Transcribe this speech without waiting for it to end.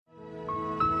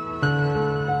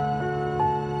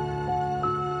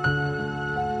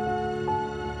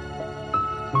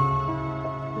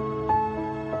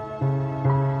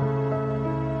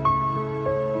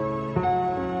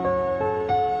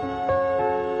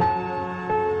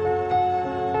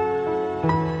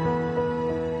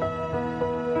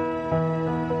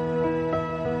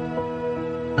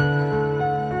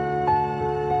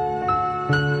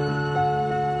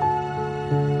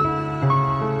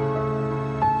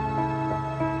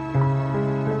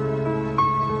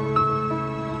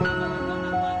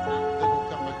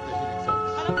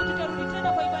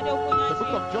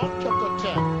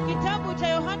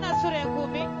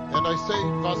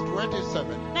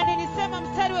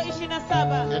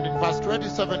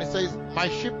27 it says, my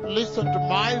sheep listen to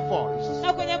my voice.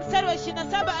 Na kwenye mstari wa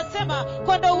 27 asema,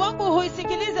 kondoo wangu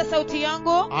huisikiliza sauti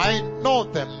yangu, I know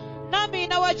them, nami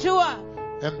nawajua,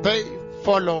 and they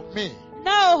follow me.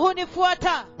 nao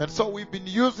hunifuata. And so we've been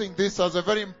using this as a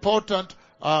very important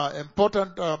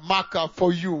marker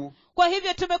for you, Kwa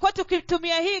hivyo tumekuwa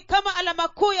tukitumia hii kama alama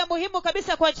kuu ya muhimu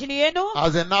kabisa kwa ajili yenu,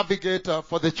 as a navigator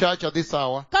for the church at this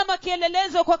hour, kama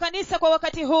kielelezo kwa kanisa kwa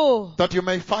wakati huu, that you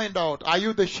may find out, are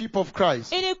you the sheep of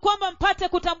Christ? ili kwamba mpate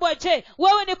kutambua, je,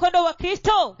 wewe ni kondoo wa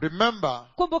Kristo? Remember,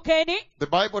 Kumbukeni, the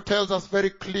Bible tells us very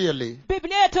clearly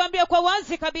Biblia yatuambia kwa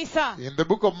wazi kabisa in the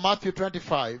book of Matthew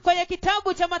 25, kwenye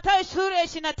kitabu cha Mathayo sura ya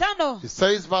 25, it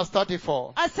says verse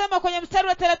 34, asema kwenye mstari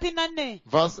wa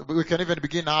 34, we can even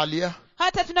begin earlier,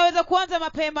 hata tunaweza kuanza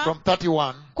mapema from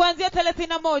 31, kuanzia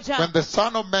 31. when the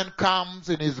Son of Man comes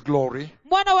in his glory,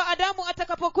 Mwana wa Adamu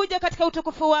atakapokuja katika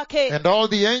utukufu wake, and all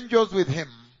the angels with him.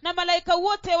 na malaika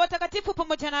wote watakatifu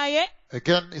pamoja naye.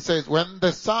 Again, it says, when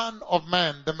the Son of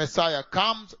Man, the Messiah,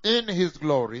 comes in his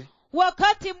glory,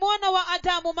 Wakati mwana wa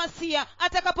Adamu Masia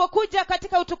atakapokuja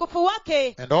katika utukufu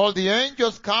wake, and all the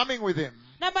angels coming with him,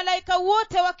 na malaika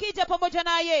wote wakija pamoja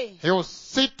naye, he will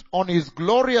sit on his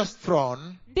glorious throne,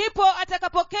 ndipo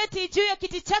atakapoketi juu ya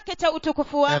kiti chake cha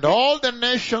utukufu and wake, all the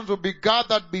nations will be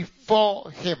gathered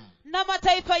before him. na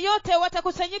mataifa yote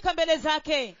watakusanyika mbele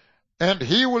zake, And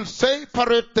he will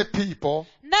separate the people,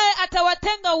 naye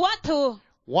atawatenga watu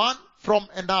one from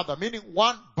another, meaning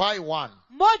one by one,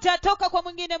 mmoja toka kwa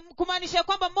mwingine, kumaanisha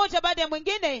kwamba mmoja baada ya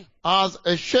mwingine, as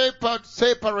a shepherd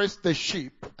separates the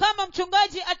sheep kama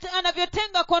mchungaji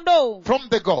anavyotenga kondoo from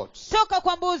the goats. toka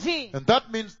kwa mbuzi. And that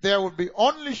means there will be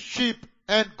only sheep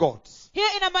and goats. Hiyo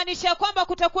inamaanisha kwamba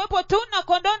kutakuwepo tu na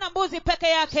kondoo na mbuzi peke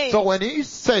yake. So when he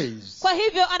says Kwa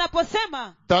hivyo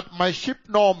anaposema that my sheep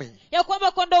know me, ya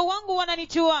kwamba kondoo wangu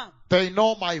wananijua, they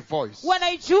know my voice,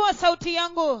 wanaijua sauti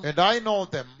yangu, and I know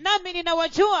them. nami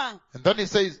ninawajua, And then he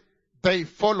says, they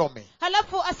follow me.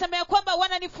 halafu asema ya kwamba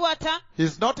wananifuata.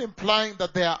 He's not implying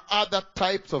that there are other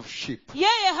types of sheep.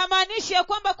 Yeye hamaanishi ya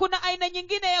kwamba kuna aina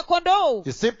nyingine ya kondoo.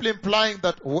 He's simply implying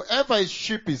that whoever is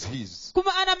sheep is his.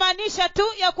 Anamaanisha tu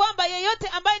ya kwamba yeyote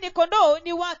ambaye ni kondoo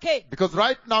ni wake. Because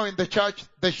right now in the church,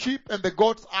 the sheep and the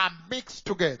goats are mixed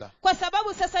together. Kwa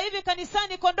sababu sasa hivi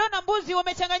kanisani kondoo na mbuzi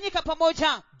wamechanganyika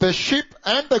pamoja. The sheep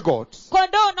and the goats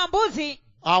Kondoo na mbuzi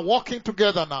are walking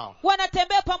together now.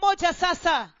 wanatembea pamoja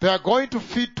sasa. They are going to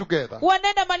feed together.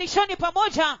 Wanaenda malishoni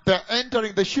pamoja. They are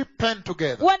entering the sheep pen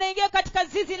together. Wanaingia katika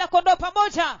zizi la kondoo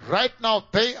pamoja. Right now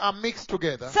they are mixed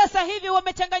together. Sasa hivi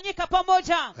wamechanganyika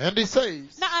pamoja. And he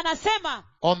says, Na anasema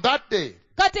on that day,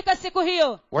 katika siku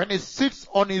hiyo, when he sits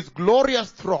on his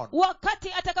glorious throne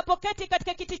wakati atakapoketi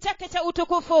katika kiti chake cha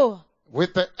utukufu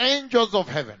with the angels of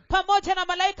heaven, pamoja na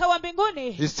malaika wa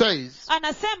mbinguni, he says,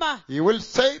 anasema he will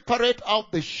separate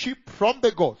out the sheep from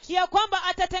the goats. ya kwamba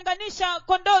atatenganisha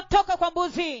kondoo toka kwa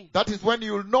mbuzi. That is when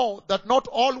you'll know that not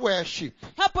all were sheep.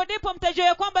 Hapo ndipo mtajua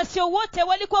ya kwamba sio wote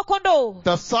walikuwa kondoo,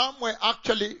 That some were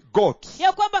actually goats.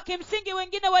 ya kwamba kimsingi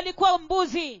wengine walikuwa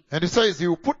mbuzi. And he says he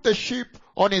will put the sheep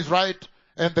on his right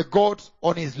and the goats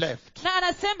on his left. Na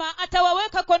anasema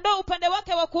atawaweka kondoo upande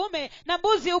wake wa kuume na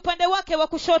mbuzi upande wake wa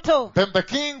kushoto. Then the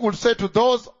king will say to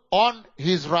those on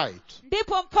his right,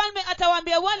 Ndipo mfalme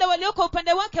atawaambia wale walioko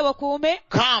upande wake wa kuume,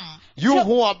 come, you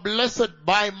who are blessed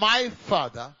by my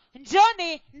Father,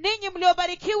 njoni ninyi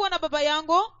mliobarikiwa na baba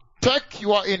yangu, take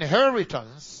your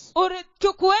inheritance,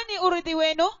 chukueni urithi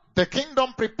wenu, the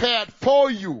kingdom prepared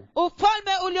for you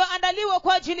ufalme ulioandaliwa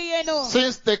kwa ajili yenu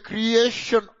since the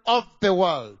creation of the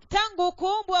world. tangu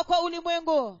kuumbwa kwa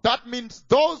ulimwengu. That means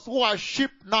those who are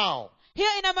sheep now, Hiyo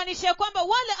inamaanisha kwamba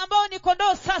wale ambao ni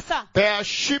kondoo sasa, they are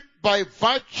sheep by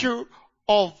virtue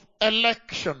of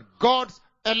election, God's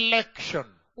election.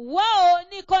 wao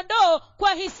ni kondoo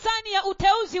kwa hisani ya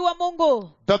uteuzi wa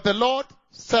Mungu, That the Lord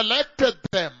selected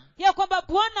them ya kwamba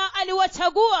Bwana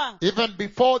aliwachagua even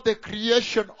before the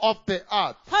creation of the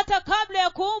earth. hata kabla ya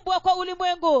kuumbwa kwa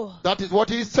ulimwengu. That is what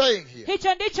he is saying here.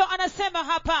 Hicho ndicho anasema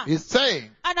hapa. He's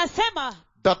saying Anasema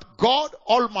that God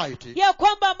Almighty, ya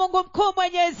kwamba Mungu mkuu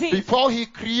mwenyezi, before he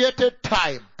created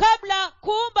time, kabla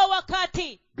kuumba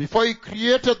wakati, before he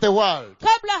created the world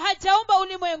kabla hajaumba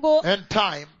ulimwengu and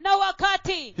time, na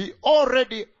wakati, he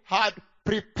already had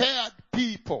prepared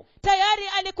people. tayari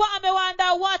alikuwa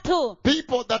amewaandaa watu,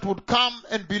 People that would come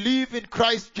and believe in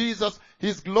Christ Jesus,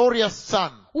 his glorious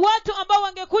Son. watu ambao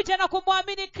wangekuja na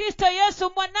kumwamini Kristo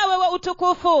Yesu mwanawe wa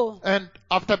utukufu. And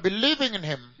after believing in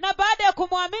him, Na baada ya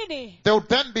kumwamini, they would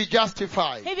then be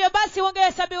justified. hivyo basi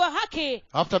wangehesabiwa haki.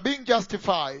 After being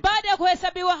justified, Baada ya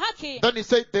kuhesabiwa haki, then he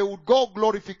said they would go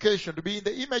glorification, to be in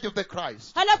the image of the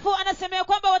Christ. halafu anasemea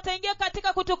kwamba wataingia katika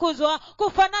katika kutukuzwa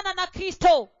kufanana na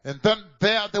Kristo. And then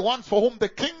they are the ones for whom the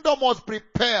kingdom was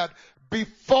prepared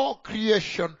before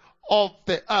creation of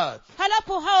the earth.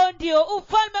 Halafu hao ndio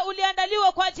ufalme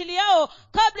uliandaliwa kwa ajili yao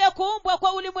kabla ya kuumbwa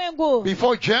kwa ulimwengu.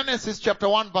 Before Genesis chapter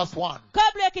 1 verse 1.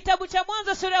 Kabla ya kitabu cha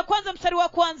Mwanzo sura ya 1 mstari wa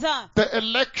 1. The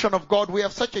election of God. We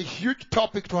have such a huge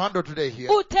topic to handle today here.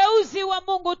 Uteuzi wa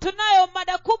Mungu, tunayo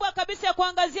mada kubwa kabisa ya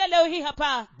kuangazia leo hii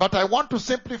hapa. But I want to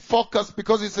simply focus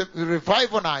because it's a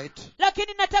revival night.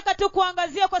 Lakini nataka tu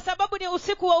kuangazia kwa sababu ni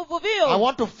usiku wa I uvuvio.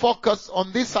 want to focus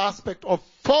on this aspect of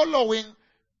following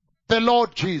the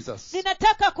Lord Jesus.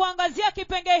 Ninataka kuangazia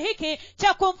kipengee hiki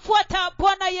cha kumfuata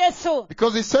Bwana Yesu.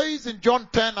 Because he says in John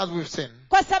 10 as we've seen.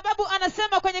 Kwa sababu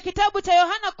anasema kwenye kitabu cha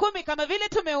Yohana 10 kama vile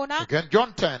tumeona. Again John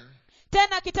 10.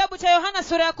 Tena kitabu cha Yohana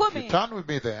sura ya If you 10. turn with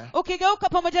me there. Ukigeuka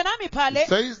pamoja nami He pale.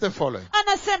 says the following.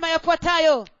 Anasema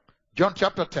yafuatayo. John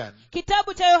chapter 10.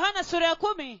 Kitabu cha Yohana sura ya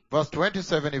 10. Verse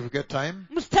 27 if you get time.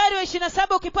 Mstari wa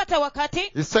 27 ukipata wakati.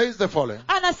 He says the following.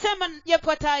 Anasema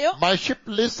yafuatayo. My sheep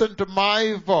listen to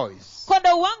my voice.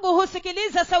 Kondoo wangu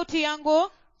husikiliza sauti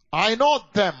yangu. I know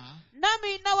them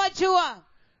Nami nawajua.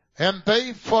 and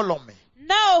they follow me.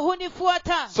 Nao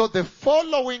hunifuata. So the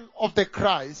following of the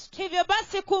Christ Hivyo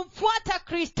basi kumfuata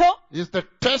Kristo is the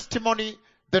testimony,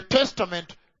 the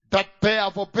testament that they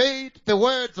have obeyed the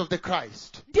words of the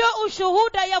Christ. ndio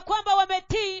ushuhuda ya kwamba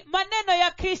wametii maneno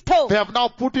ya Kristo. They have now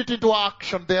put it into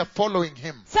action. They are following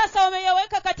him. Sasa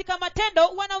wameyaweka katika matendo,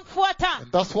 wanamfuata.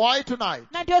 And that's why tonight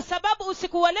Na ndio sababu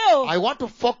usiku wa leo I want to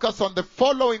focus on the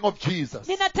following of Jesus.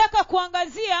 ninataka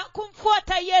kuangazia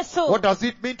kumfuata Yesu. What does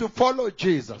it mean to follow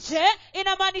Jesus? Je,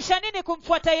 inamaanisha nini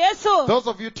kumfuata Yesu? Those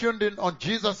of you tuned in on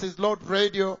Jesus is Lord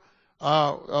Radio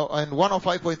and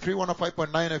 105.3,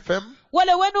 105.9 FM.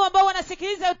 Wale wenu ambao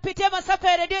wanasikiliza kupitia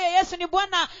masafa ya redio ya Yesu ni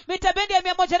Bwana mita bendi ya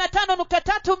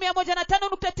 105.3,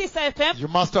 105.9 FM. You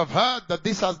must have heard that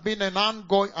this has been a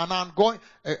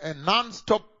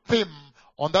non-stop theme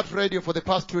on that radio for the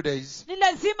past 2 days. Ni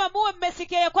lazima muwe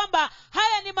mmesikia ya kwamba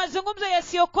haya ni mazungumzo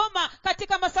yasiyokoma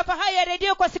katika masafa haya ya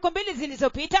redio kwa siku 2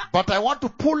 zilizopita. But I want to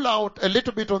pull out a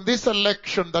little bit on this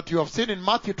election that you have seen in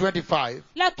Matthew 25.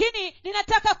 Lakini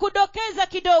ninataka kudokeza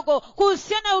kidogo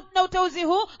kuhusiana na uteuzi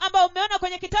huu ambao umeona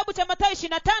kwenye kitabu cha Mathayo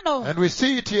 25. And we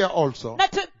see it here also. Na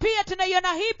pia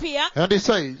tunaiona hii pia. And he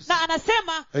says, Na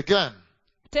anasema again,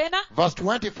 tena verse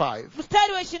 25,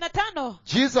 mstari wa 25.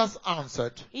 Jesus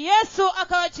answered, Yesu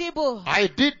akawajibu, I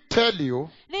did tell you,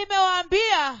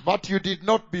 nimewaambia but you did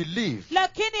not believe.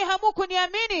 lakini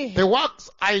hamukuniamini. The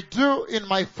works I do in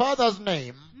my Father's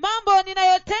name, Mambo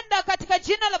ninayotenda katika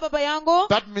jina la Baba yangu.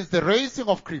 that means the raising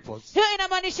of cripples, Hiyo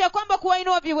inamaanisha kwamba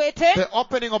kuwainua viwete, the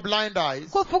opening of blind eyes,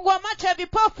 kufungua macho ya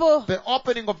vipofu, the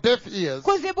opening of deaf ears,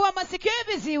 kuzibua masikio ya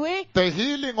viziwi, the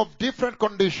healing of different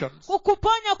conditions,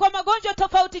 kuponya kwa magonjwa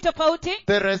tofauti tofauti,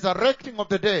 the resurrecting of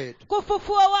the dead.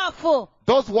 kufufua wafu.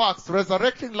 Those works,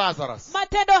 resurrecting Lazarus,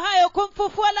 Matendo hayo,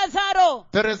 kumfufua Lazaro,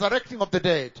 the resurrecting of the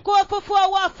dead, kuwafufua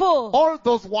wafu. all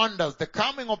those wonders, the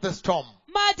coming of the storm.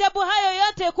 Maajabu hayo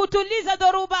yote, kutuliza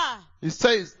dhoruba. He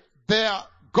says, they are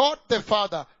God the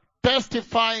Father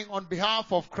testifying on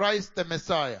behalf of Christ the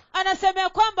Messiah. Anasema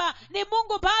kwamba ni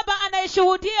Mungu Baba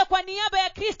anayeshuhudia kwa niaba ya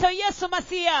Kristo Yesu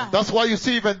Masia. That's why you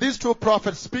see even these two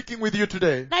prophets speaking with you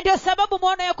today. Na ndio sababu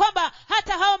muona ya kwamba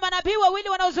hata hao manabii wawili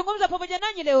wanaozungumza pamoja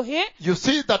nanyi leo hii, You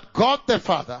see that God the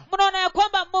Father mnaona ya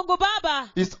kwamba Mungu Baba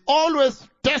is always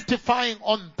testifying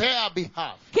on their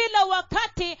behalf kila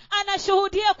wakati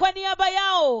anashuhudia kwa niaba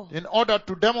yao, in order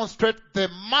to demonstrate the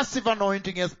massive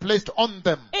anointing he has placed on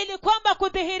them. ili kwamba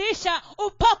kudhihirisha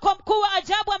upako mkuu wa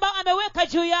ajabu ambao ameweka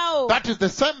juu yao. That is the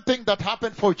same thing that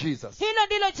happened for Jesus. Hilo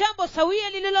ndilo jambo sawia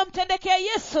lililomtendekea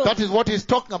Yesu. That is what he's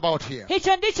talking about here.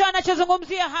 Hicho ndicho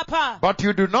anachozungumzia hapa. But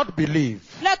you do not believe.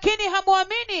 Lakini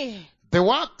hamuamini. The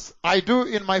works I do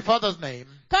in my Father's name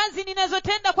Kazi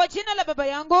ninazotenda kwa jina la Baba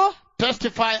yangu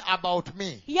testify about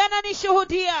me.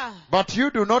 yananishuhudia, But you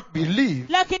do not believe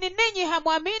lakini ninyi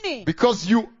hamwamini, because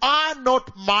you are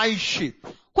not my sheep.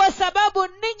 kwa sababu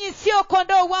ninyi sio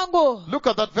kondoo wangu. Look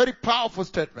at that very powerful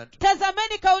statement.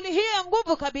 Tazameni kauli hiyo ya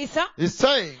nguvu kabisa. He's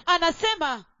saying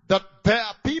Anasema that there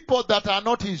are people that are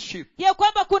not his sheep. ya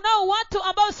kwamba kunao watu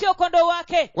ambao sio kondoo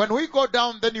wake. When we go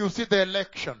down, then you see the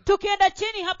election. Tukienda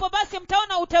chini hapo basi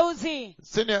mtaona uteuzi.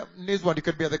 Senior Niswan, you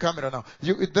can be at the camera now.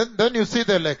 Then you see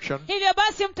the election. Hivyo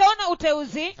basi mtaona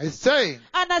uteuzi. He's saying,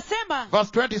 Anasema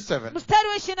verse 27, mstari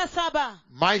wa 27,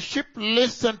 my sheep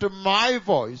listen to my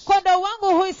voice. kondoo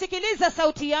wangu huisikiliza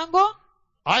sauti yangu,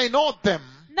 I know them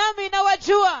nami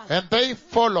nawajua, and they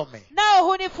follow me. nao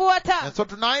hunifuata. And so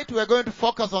tonight we are going to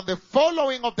focus on the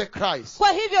following of the Christ.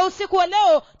 Kwa hivyo usiku wa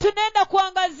leo tunaenda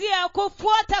kuangazia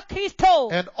kufuata Kristo.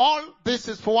 And all this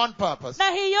is for one purpose,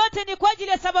 Na hii yote ni kwa ajili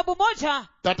ya sababu moja,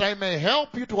 that I may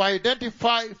help you to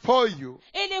identify for you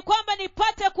ili kwamba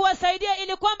nipate kuwasaidia,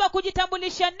 ili kwamba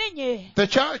kujitambulisha ninyi. the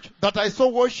church that I saw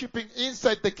worshiping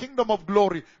inside the kingdom of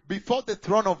glory before the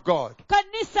throne of God.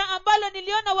 Kanisa ambalo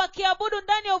niliona wakiabudu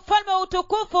ndani ya ufalme wa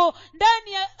utukufu,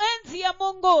 ndani ya enzi ya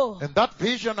Mungu. And that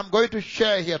vision I'm going to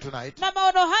share here tonight. Na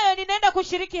maono hayo ninaenda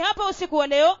kushiriki hapa usiku wa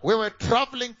leo. We were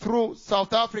traveling through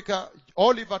South Africa,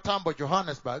 Oliver Tambo,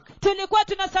 Johannesburg. Tulikuwa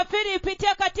tunasafiri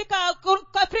pitia katika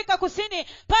Afrika Kusini,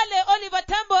 pale Oliver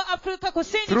Tambo, Afrika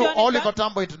Kusini, Through Johannesburg. Oliver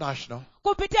Tambo International.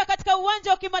 Kupitia katika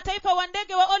uwanja wa kimataifa wa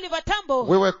ndege wa Oliver Tambo.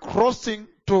 We were crossing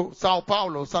to San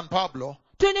Pablo.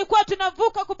 Tulikuwa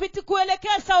tunavuka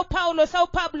kuelekea Sao Paulo.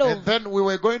 And then we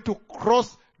were going to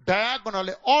cross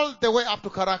diagonally all the way up to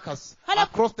Caracas,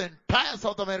 across the entire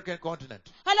South American continent.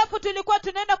 Halafu tulikuwa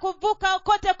tunaenda kuvuka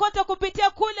kote kupitia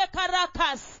kule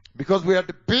Caracas. Because we had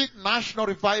a big national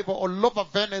revival all over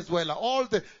Venezuela. All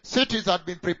the cities had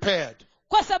been prepared.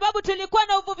 Kwa sababu tulikuwa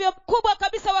na uvuvio mkubwa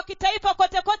kabisa wa kitaifa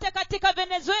kote katika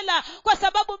Venezuela, kwa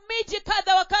sababu miji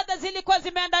kadha wa kadha zilikuwa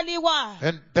zimeandaliwa.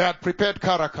 And they had prepared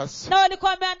Caracas. Na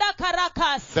walikuwa wameandaa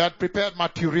Caracas. They had prepared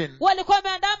Maturin. Walikuwa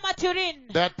wameandaa Maturin.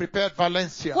 They had prepared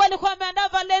Valencia. Walikuwa wameandaa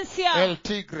Valencia. El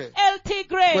Tigre.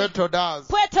 Puerto Das.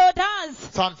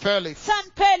 San Felix.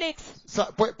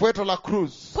 Puerto La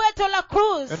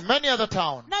Cruz. And many other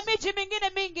towns Na miji mingine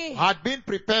mingi had been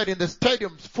prepared in the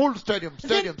stadiums, full stadium.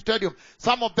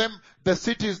 Some of them, the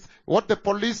cities, what the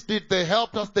police did, they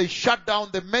helped us, they shut down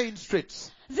the main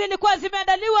streets. zilikuwa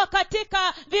zimeandaliwa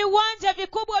katika viwanja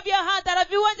vikubwa vya hadhara.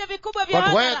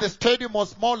 But where the stadium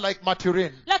was more like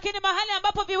Maturin, lakini mahali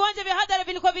ambapo viwanja vya hadhara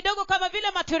vilikuwa vidogo kama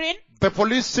vile Maturin, the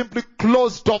police simply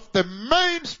closed off the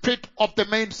main street of the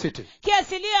main city.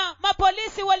 kiasilia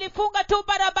mapolisi walifunga tu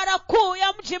barabara kuu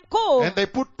ya mji mkuu. And they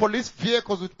put police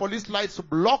vehicles with police lights to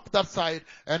block that side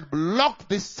and block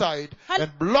this side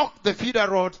and block the feeder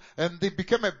roads, and they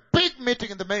became a big meeting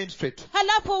in the main street.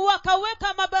 Halafu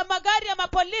wakaweka magari ya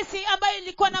mapolisi ambayo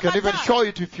ilikuwa na You can even mataa. show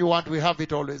it if you want, we have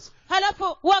it always.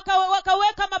 Halafu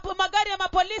wakaweka magari ya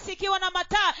mapolisi ikiwa na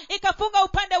mataa, ikafunga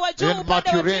upande wa juu, In upande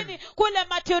wa Maturin. chini kule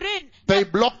Maturin. They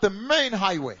blocked the main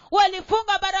highway.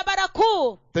 Walifunga barabara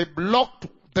kuu. They blocked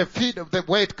the feed of the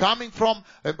way it coming from,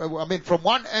 from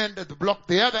one end, they blocked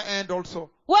the other end also.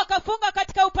 Wakafunga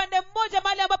katika upande mmoja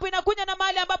mahali ambapo inakuja na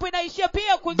mahali ambapo inaishia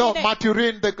pia No, kwingine.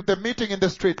 Maturin, the meeting in the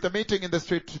street,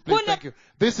 please, thank you.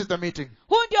 This is the meeting.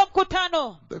 Huu ndio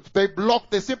mkutano.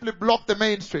 They simply blocked the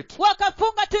main street.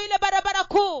 Wakafunga tu ile barabara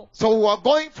kuu. So we were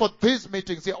going for these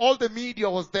meetings. See, all the media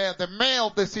was there, the mayor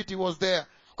of the city was there.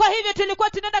 Kwa hivyo tulikuwa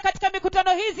tunaenda katika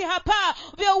mikutano hizi hapa.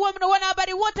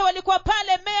 Wanahabari wote walikuwa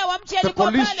pale, meya wa mji The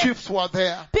alikuwa police pale. chiefs were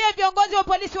there. Pia viongozi wa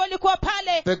polisi walikuwa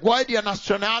pale. The Guardia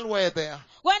Nacional were there.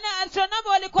 Wana astronomy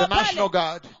walikuwa The National pale.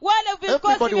 Guard. Wale viongozi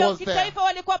Everybody wa was there. kitaifa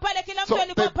walikuwa pale, kila So mtu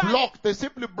alikuwa pale. they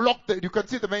simply blocked you can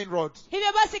see the main roads.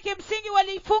 Hivyo basi kimsingi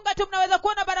walifunga tu, mnaweza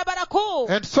kuona barabara kuu.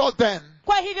 And so then,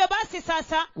 Kwa hivyo basi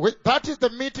sasa, that is the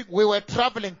meeting we were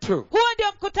traveling to. huo ndio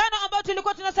mkutano ambao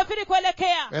tulikuwa tunasafiri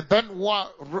kuelekea. And then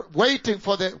waiting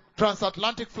for the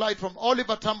transatlantic flight from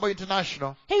Oliver Tambo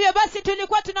International. Hivyo basi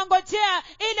tulikuwa tunangojea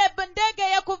ile ndege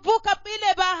ya kuvuka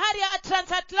ile bahari ya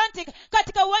transatlantic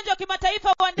katika uwanja wa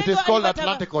kimataifa wa It ndege is wa called Oliver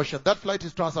Tambo. Atlantic Ocean. That flight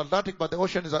is transatlantic, but the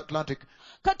ocean is Atlantic.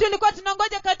 Tulikuwa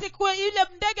tunangoja katika ile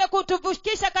ndege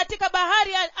kutuvukisha katika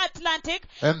bahari ya Atlantic.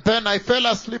 And then I fell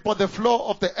asleep on the floor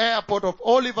of the airport of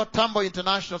Oliver Tambo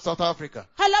International, South Africa.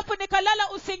 Halafu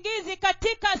nikalala usingizi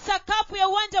katika sakafu ya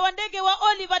uwanja wa ndege wa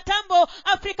Oliver Tambo,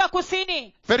 Afrika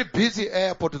Kusini. Very busy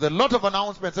airport with a lot of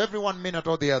announcements every 1 minute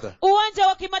or the other. Uwanja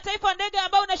wa kimataifa wa ndege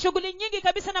ambao una shughuli nyingi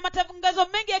kabisa na matangazo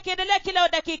mengi yakiendelea kila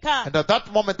dakika. And at that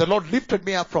moment the Lord lifted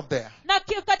me up from there. Na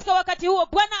katika wakati huo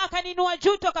Bwana akaninua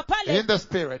juu toka pale In the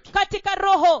spirit. katika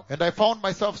roho. And I found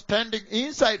myself standing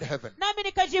inside heaven. Nami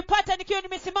nikajipata nikiwa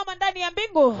nimesimama ndani ya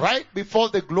mbingu. Right before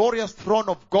the glorious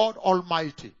throne of God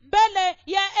Almighty. Mbele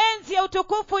ya enzi ya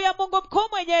utukufu ya Mungu mkuu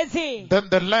mwenyezi. Then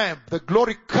the Lamb, the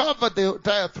glory covered the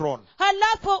entire throne.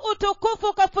 Halafu utukufu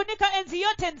ukafunika enzi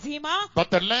yote nzima. But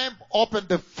the Lamb opened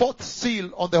the 4th seal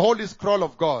on the holy scroll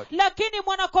of God. Lakini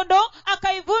mwanakondoo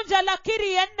akaivunja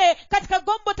lakiri ya 4 katika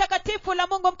gombo takatifu la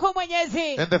Mungu mkuu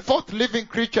mwenyezi. And the 4th living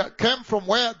creature came from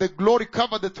where the glory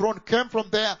covered the throne, came from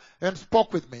there and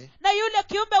spoke with me. Na yule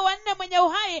kiumbe wa 4 mwenye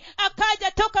uhai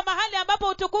akaja toka mahali ambapo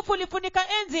utukufu ulifunika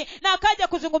enzi na akaja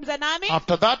kuzungumza nami.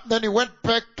 After that, then he went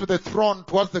back to the throne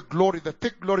towards the glory, the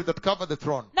thick glory that covered the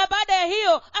throne. Na baada ya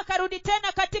hiyo akarudi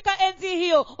tena katika enzi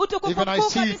hiyo utukufu Even I mkuu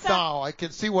see it kabisa. now. I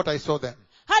can see what I saw then.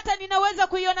 Hata ninaweza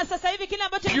kuiona sasa hivi kile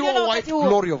ambacho niliona Pure wakati white huo.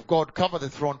 glory of God cover the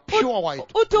throne. Pure white,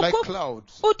 like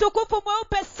clouds. Utukufu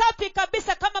mweupe safi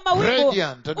kabisa kama mawingu.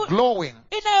 Radiant and glowing.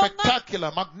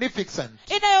 Spectacular, magnificent.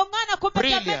 Inayong'ana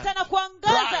kumetameta Brilliant, na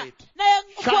kuangaza. bright, Na ya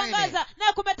shining, kuangaza na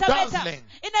ya kumetameta. dazzling,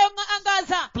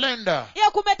 Inayoangaza. Splendor.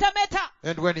 Ya kumetameta.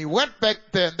 And when he went back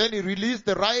there, and then he released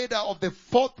the rider of the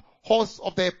fourth horse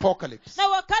of the apocalypse. Na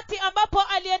wakati ambapo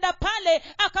alienda pale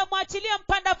akamwachilia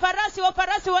mpanda farasi wa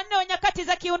farasi wanne wa nyakati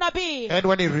za kiunabii. And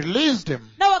when he released him,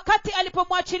 Na wakati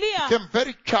alipomwachilia he came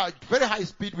very charged, very high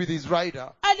speed with his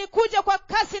rider. alikuja kwa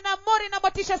kasi na mori na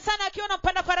motisha sana akiwa na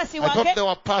mpanda farasi I thought wake. they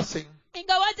were passing.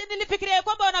 Ingawaje nilifikiria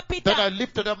kwamba Then I wanapita.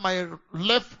 lifted up my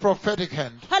left prophetic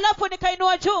hand. Halafu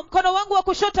nikainua juu mkono wangu wa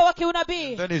kushoto wa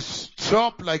kiunabii. Then he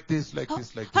stopped like this, like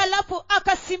this, like this. Halafu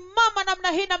akasimama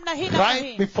namna hii namna hii namna Right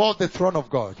hii. before the throne of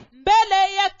God.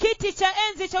 Mbele ya kiti cha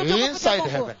enzi cha utukufu cha Inside Mungu.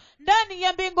 heaven. Ndani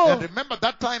ya mbingu. And remember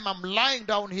that time I'm lying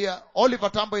down here,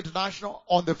 Oliver Tambo International,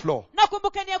 on the floor. Na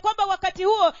kumbukeni ya kwamba wakati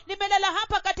huo nimelala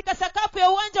hapa katika sakafu ya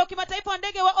uwanja wa kimataifa wa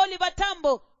ndege wa Oliver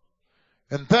Tambo.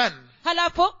 And then,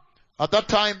 Halafu at that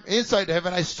time, inside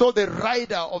heaven, I saw the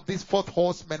rider of this fourth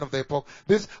horseman of the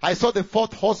apocalypse. I saw the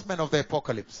fourth horseman of the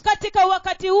apocalypse. katika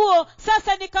wakati huo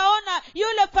sasa nikaona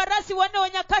yule farasi wanne wa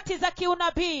nyakati za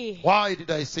kiunabii. Why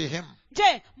did I see him?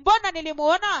 Je, mbona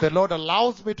nilimuona? The Lord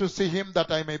allows me to see him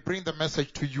that I may bring the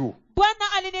message to you.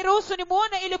 Bwana aliniruhusu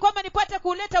nimuone ili kwamba nipate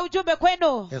kuleta ujumbe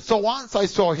kwenu. And so once I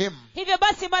saw him, Hivyo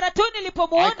basi mara tu I could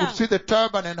nilipomuona see the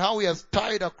turban and how he has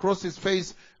tied across his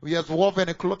face. He has woven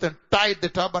a cloth and tied the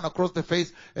turban across the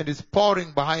face and is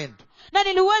pouring behind. na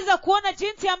niliweza kuona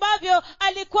jinsi ambavyo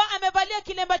alikuwa amevalia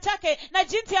kilemba chake na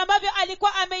jinsi ambavyo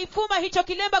alikuwa ameifuma hicho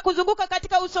kilemba kuzunguka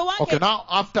katika uso wake. Okay, now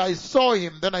after I saw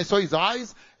him, then I saw his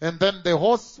eyes and then the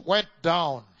horse went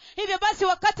down. Hivyo basi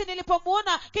wakati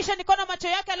nilipomuona kisha nikaona macho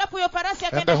yake, alafu huyo farasi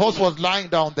And the akaenda horse chini. was lying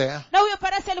down there. Na huyo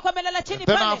farasi alikuwa amelala chini And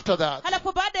then pale. after that,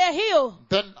 Halafu baada ya hiyo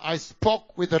then I spoke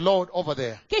with the Lord over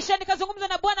there. kisha nikazungumza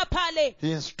na Bwana pale,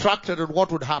 He instructed on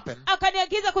what would happen.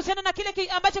 akaniagiza kuhusiana na kile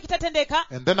ambacho kitatendeka.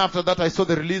 And then after that, I saw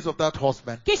the release of that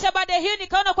horseman. Kisha baada ya hiyo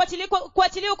nikaona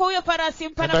kuachiliwa kwa huyo farasi,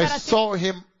 And mpanda I farasi. saw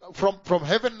him from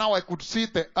heaven. Now I could see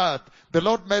the earth. The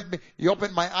Lord made me, he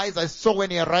opened my eyes. I saw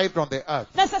when he arrived on the earth.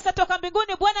 Na sasa toka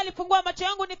mbinguni Bwana alifungua macho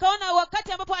yangu, nikaona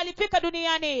wakati ambapo alifika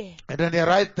duniani. And then he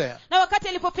arrived there. Na wakati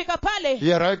alipofika pale,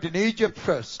 He arrived in Egypt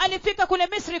first. alifika kule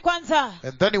Misri kwanza.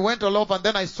 And then he went all over, and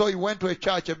then I saw he went to a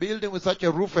church, a building with such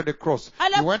a roof and a cross.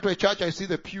 He went to a church, I see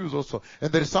the pews also.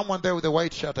 And there is someone there with a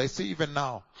white shirt. I see even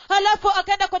now. Halafu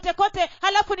akaenda kote kote,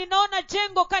 halafu ninaona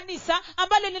jengo kanisa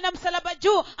ambalo lina msalaba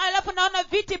juu, halafu naona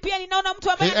viti pia, ninaona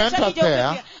mtu ambaye He ana shati entered there.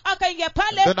 jeupe pia. Akaingia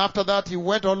pale. Then after that, he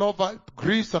went all over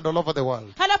Greece and all over the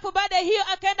world. Halafu baada ya hiyo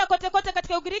akaenda kote kote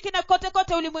katika Ugiriki na kote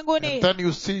kote And ulimwenguni. then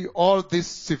you see all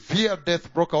this severe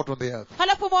death broke out on the earth.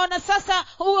 Halafu mwaona sasa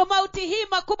mauti hii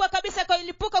makubwa kabisa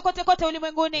ilipuka kote kote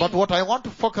ulimwenguni. But what I want to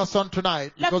focus on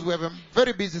tonight, because we have a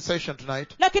very busy session tonight,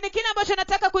 Lakini kile ambacho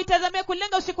nataka kuitazamia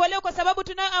kulenga usiku wa leo, kwa sababu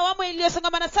tunayo awamu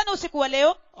iliyosongamana sana usiku wa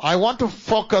leo. I want to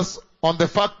focus on the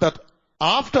fact that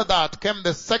after that came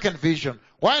the second vision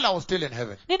while I was still in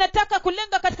heaven. Ninataka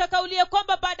kulenga katika kauli ya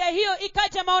kwamba baada ya hiyo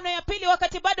ikaja maono ya pili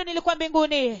wakati bado nilikuwa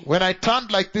mbinguni. When I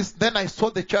turned like this, then I saw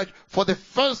the church for the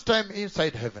first time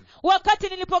inside heaven. Wakati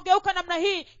nilipogeuka namna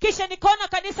hii, kisha nikaona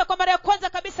kanisa kwa mara ya kwanza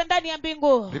kabisa ndani ya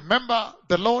mbingu. Remember,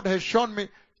 the Lord has shown me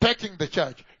taking the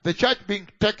church being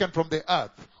taken from the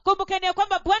earth. Kumbukeni ya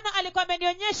kwamba Bwana alikuwa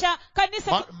amenionyesha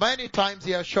kanisa. Many times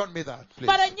he has shown me that. Please.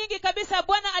 Mara nyingi kabisa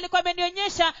Bwana alikuwa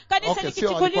amenionyesha kanisa Okay,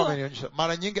 likichukuliwa.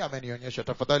 mara nyingi amenionyesha.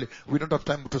 Tafadhali, we don't have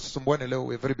time to tusumbuane leo,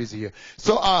 we're very busy here.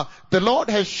 So the Lord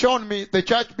has shown me the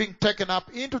church being taken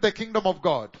up into the kingdom of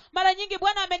God. Mara nyingi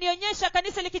Bwana amenionyesha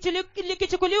kanisa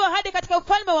likichukuliwa hadi katika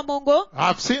ufalme wa Mungu.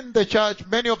 I've seen the church,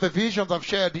 many of the visions I've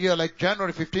shared here, like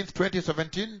January 15th,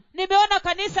 2017. Nimeona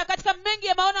kanisa katika mengi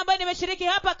ya maono ambayo nimeshiriki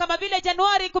hapa, kama vile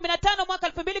Januari 15 mwaka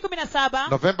 2017,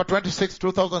 November 26,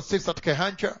 2006 at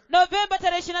Kehancha. Novemba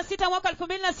tarehe 26 mwaka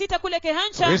 2006 kule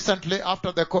Kehancha. Recently,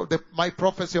 after my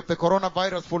prophecy of the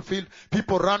coronavirus fulfilled,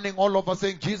 people running all over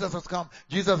saying, Jesus has come,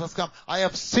 Jesus has come. I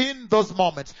have seen those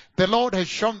moments. The Lord has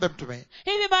shown them to me.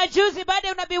 Hivi majuzi baada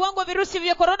ya unabii wangu wa virusi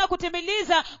vya korona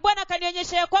kutimiliza, Bwana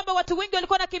akanionyesha ya kwamba watu wengi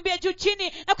walikuwa nakimbia juu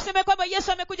chini na kusema kwamba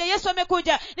Yesu amekuja, Yesu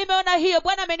amekuja. Nimeona hiyo,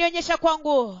 Bwana amenionyesha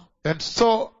kwangu. And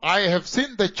so I have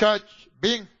seen the church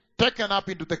being taken up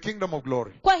into the kingdom of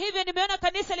glory. kwa hivyo nimeona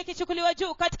kanisa likichukuliwa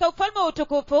juu katika ufalme wa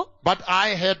utukufu, But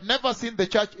I had never seen the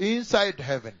church inside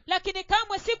heaven. lakini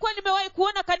kamwe sikuwa nimewahi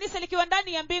kuona kanisa likiwa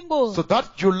ndani ya mbingu. So that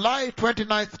July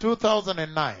 29th,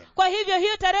 2009, Kwa hivyo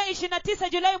hiyo tarehe 29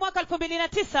 Julai mwaka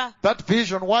 2009, that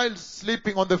vision while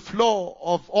sleeping on the floor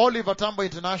of Oliver Tambo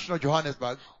International,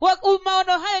 Johannesburg,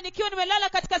 maono hayo nikiwa nimelala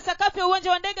katika sakafu ya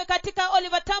uwanja wa ndege katika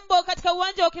Oliver Tambo katika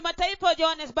uwanja wa kimataifa wa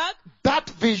Johannesburg,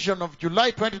 that vision of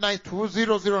July 29th,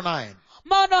 2009,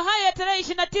 maono hayo ya tarehe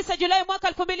 29 Julai mwaka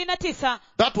 2009,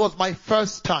 that was my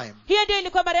first time. hiyo ndio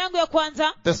ilikuwa mara yangu ya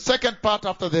kwanza. The second part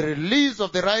after the release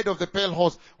of the ride of the pale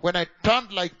horse, when I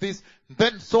turned like this,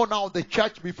 then saw now the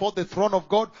church before the throne of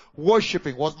God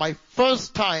worshiping, was my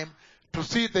first time to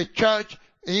see the church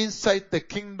inside the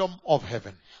kingdom of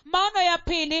heaven. Maono ya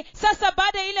pili, sasa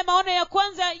baada ya ile maono ya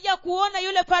kwanza ya kuona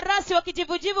yule farasi wa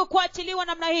kijivujivu kuachiliwa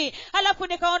namna hii, halafu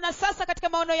nikaona sasa katika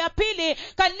maono ya pili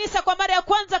kanisa kwa mara ya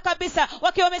kwanza kabisa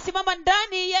wakiwa wamesimama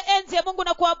ndani ya enzi ya Mungu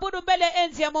na kuabudu mbele ya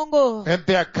enzi ya Mungu, And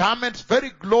their garments very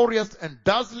glorious and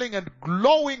dazzling and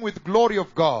glowing with glory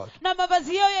of God. na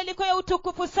mavazi yao yalikuwa ya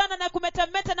utukufu sana na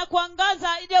kumetameta na kuangaza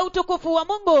ya utukufu wa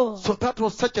Mungu. So that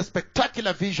was such a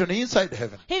spectacular vision inside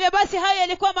heaven. Hivyo basi hayo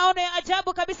yalikuwa maono ya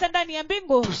ajabu kabisa ndani ya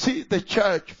mbingu, To see the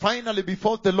church finally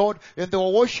before the Lord, and they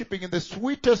were worshiping in the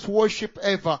sweetest worship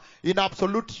ever in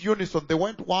absolute unison. They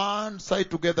went one side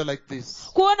together like this.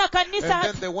 kuona kanisa And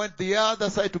then they went the other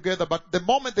side together. But the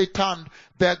moment they turned,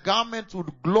 their garments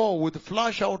would glow, would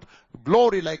flash out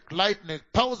glory like lightning,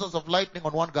 thousands of lightning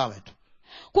on one garment.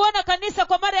 kuona kanisa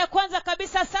kwa mara ya kwanza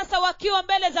kabisa sasa wakiwa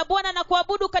mbele za Bwana na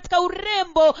kuabudu katika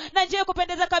urembo na njia ya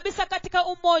kupendeza kabisa katika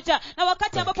umoja, na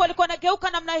wakati ambapo walikuwa wanageuka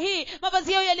namna hii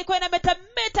mavazi yao yalikuwa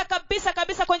yanametameta kabisa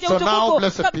kabisa kwa njia ya So now, utukufu.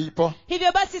 blessed people,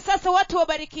 Hivyo basi sasa watu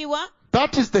wabarikiwa,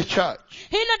 that is the church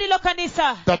hilo ndilo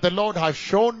kanisa that the Lord has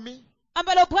shown me,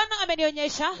 ambalo Bwana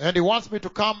amenionyesha and He wants me to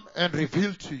come and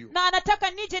reveal to you, na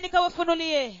anataka nije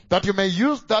nikawafunulie, that you may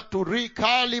use that to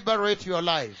recalibrate your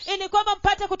lives. ili kwamba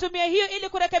mpate kutumia hiyo ili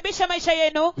kurekebisha maisha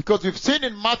yenu, Because we've seen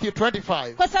in Matthew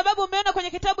 25 kwa sababu umeona kwenye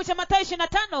kitabu cha Mathayo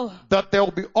 25 that there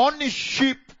will be only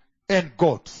sheep and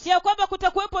goats. ya kwamba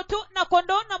kutakuwepo tu na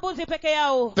kondoo na mbuzi peke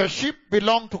yao. The sheep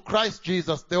belong to Christ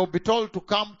Jesus. They will be told to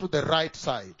come to the right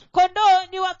side. Kondoo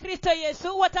ni wa Kristo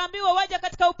Yesu, wataambiwa waje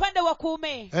katika upande wa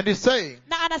kuume. And He's saying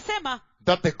Na anasema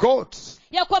that the goats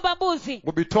ya kwamba mbuzi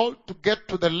will be told to get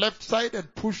to the left side and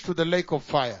push to the lake of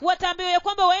fire. wataambiwa ya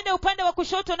kwamba waende upande wa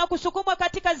kushoto na kusukumwa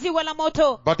katika ziwa la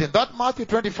moto. But in that Matthew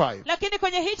 25, Lakini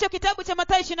kwenye hicho kitabu cha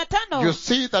Mathayo you 25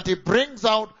 see that He brings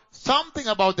out something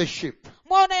about the sheep.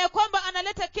 mwaona ya kwamba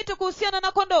analeta kitu kuhusiana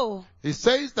na kondoo. He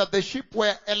says that the sheep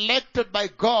were elected by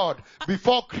God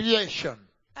before creation.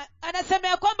 Anasema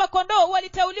ya kwamba kondoo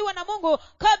waliteuliwa na Mungu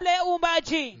kabla ya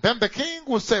uumbaji. Then the king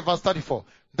will say, verse 34,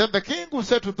 then the king will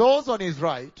say to those on his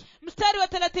right, Mstari wa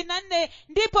 34,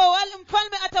 ndipo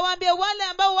mfalme atawaambia wale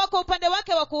ambao wako upande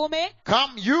wake wa kuume,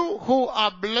 come you who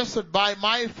are blessed by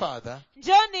my Father,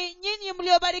 njoni nyinyi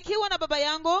mliobarikiwa na baba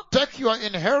yangu, take your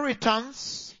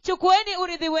inheritance, chukueni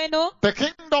urithi wenu, the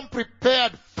kingdom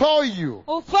prepared for you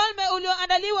ufalme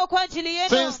ulioandaliwa kwa ajili yenu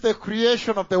since the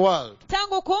creation of the world.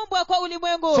 tangu kuumbwa kwa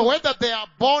ulimwengu. So whether they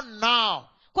are born now,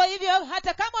 Kwa hivyo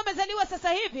hata kama wamezaliwa sasa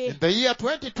hivi in the year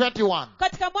 2021,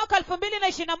 katika mwaka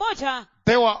 2021,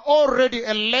 they were already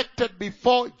elected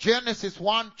before Genesis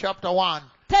 1 chapter 1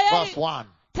 verse 1.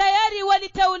 tayari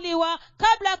waliteuliwa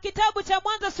kabla ya kitabu cha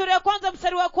Mwanzo sura ya kwanza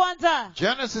mstari wa kwanza.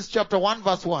 Genesis chapter 1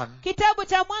 verse 1, Kitabu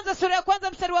cha Mwanzo sura ya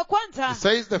kwanza mstari wa it kwanza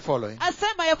says the following.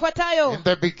 asema yafuatayo: In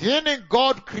the beginning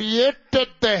God created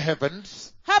the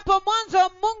heavens hapo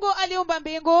mwanzo Mungu aliumba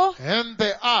mbingu and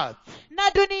the earth. na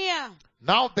dunia.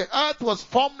 Now the earth was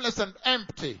formless and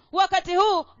empty. Wakati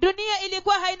huu dunia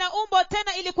ilikuwa haina umbo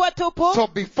tena, ilikuwa tupu. So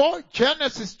before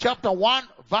Genesis chapter 1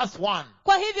 verse 1,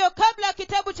 Kwa hivyo kabla ya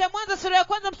kitabu cha Mwanzo sura ya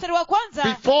kwanza mstari wa kwanza,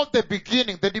 before the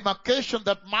beginning, the demarcation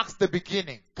that marks the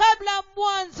beginning, kabla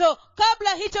mwanzo,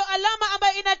 kabla hicho alama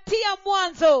ambayo inatia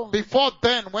mwanzo, before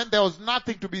then when there was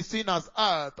nothing to be seen as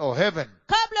earth or heaven,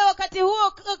 kabla wakati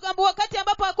huo, wakati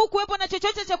ambapo hakukuwepo na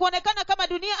chochote cha kuonekana kama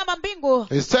dunia ama mbingu,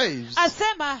 it says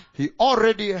asema he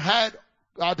already had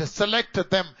selected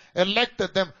them,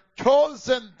 elected them,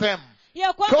 chosen them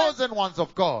ya kwamba chosen ones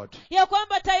of God. ya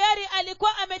kwamba tayari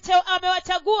alikuwa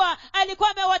amewachagua, alikuwa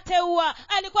amewateua,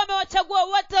 alikuwa amewachagua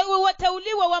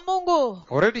wateuliwa wa Mungu,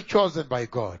 Already chosen by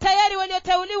God. tayari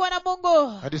walioteuliwa na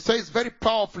Mungu. And it says very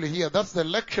powerfully here, that's the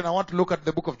election. I want to look at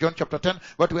the book of John chapter 10,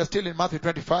 but we are still in Matthew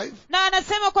 25. Na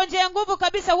anasema kwa njia ya nguvu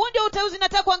kabisa, huu ndio uteuzi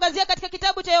nataka kuangazia katika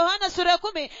kitabu cha Yohana sura ya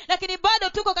 10, lakini bado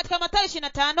tuko katika Mathayo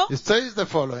 25. It says the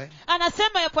following.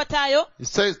 Anasema yafuatayo. It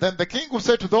says, then the king will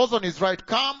say to those on his right,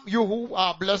 come you who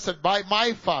are blessed by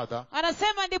my Father.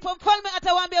 Anasema ndipo mfalme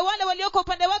atawaambia wale walioko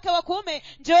upande wake wa kuume,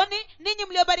 njoni ninyi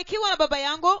mliobarikiwa na baba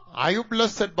yangu. Are you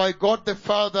blessed by God the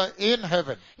Father in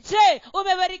heaven? Je,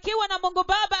 umebarikiwa na Mungu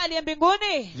Baba aliye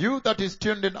mbinguni? You that is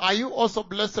tuned in, are you also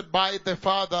blessed by the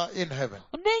Father in heaven?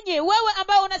 Ninyi wewe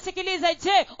ambao unasikiliza,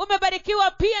 je,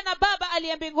 umebarikiwa pia na Baba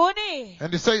aliye mbinguni?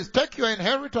 And it says, take your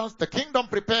inheritance, the kingdom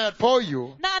prepared for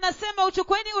you Na anasema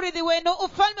uchukueni urithi wenu,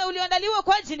 ufalme ulioandaliwa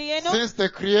kwa ajili yenu since the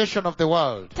creation of the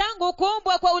world. tangu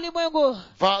kuumbwa kwa ulimwengu.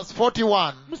 Verse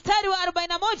 41, Mstari wa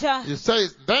 41 it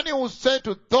says, then he will say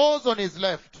to those on his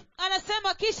left,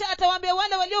 anasema kisha atawaambia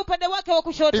wale walio upande wake wa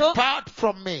kushoto, depart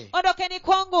from me. ondokeni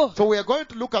kwangu. So we are going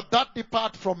to look at that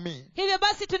depart from me. Hivyo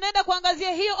basi tunaenda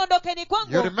kuangazia hiyo ondokeni You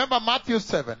kwangu. remember Matthew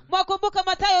 7. Mwakumbuka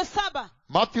Mathayo 7.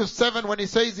 Matthew 7 when he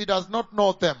says he does not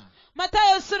know them.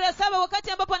 Mathayo sura ya 7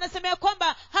 wakati ambapo anasemea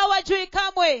kwamba hawajui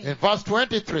kamwe. In verse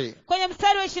 23, Kwenye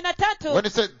mstari wa 23 when he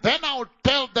says, then I will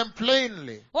tell them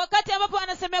plainly, wakati ambapo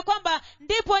anasemea kwamba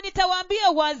ndipo nitawaambia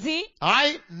wazi,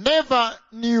 I never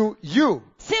knew you.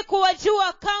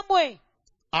 sikuwajua kamwe.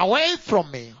 Away from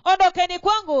me. Ondokeni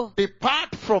kwangu.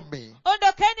 Depart from me.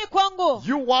 Ondokeni kwangu.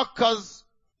 You workers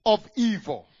of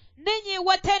evil. Ninyi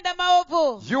watenda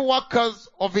maovu. You workers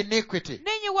of iniquity.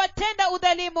 Ninyi watenda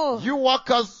udhalimu. You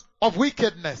workers of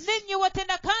wickedness. Ninyi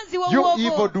watenda kazi wa You uovu.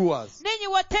 evildoers. Ninyi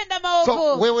watenda So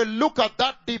maovu. we will look at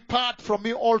that depart from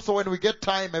me also when we get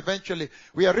time eventually.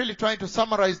 We are really trying to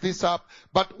summarize this up,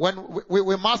 but when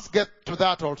we must get to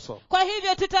that also. Kwa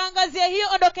hivyo tutaangazia hiyo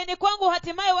ondokeni kwangu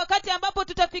hatimaye wakati ambapo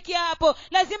tutafikia hapo.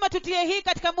 Lazima tutie hii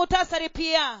katika muhtasari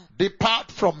pia.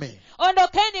 Depart from me.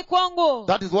 Ondokeni kwangu.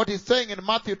 That is what he's saying in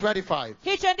Matthew 25.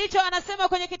 Hicho ndicho anasema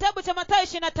kwenye kitabu cha Mathayo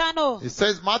 25. It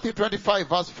says Matthew 25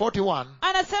 verse 41.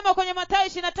 Anasema kwenye Mathayo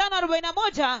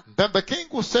 25:41, Then the king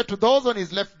will say to those on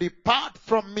his left, depart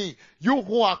from me, you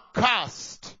who are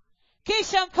cursed.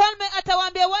 kisha mfalme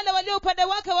atawaambia wale walio upande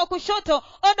wake wa kushoto,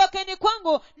 ondokeni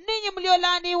kwangu ninyi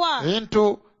mliolaaniwa,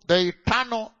 Into the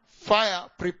eternal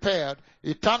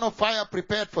fire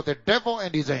prepared for the devil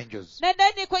and his angels.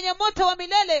 nendeni kwenye moto wa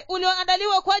milele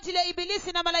ulioandaliwa kwa ajili ya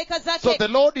ibilisi na malaika So zake. the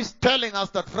Lord is telling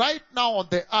us that right now on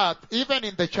the earth, even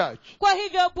in the church, Kwa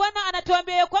hivyo Bwana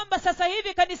anatuambia ya kwamba sasa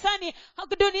hivi kanisani,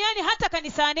 duniani, hata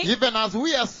kanisani, even as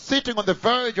we are sitting on the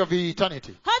verge of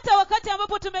eternity, hata wakati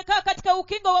ambapo tumekaa katika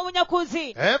ukingo wa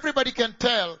unyakuzi, everybody can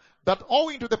tell that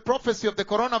owing to the prophecy of the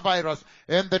coronavirus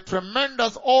and the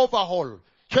tremendous overhaul,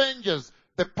 changes,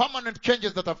 the permanent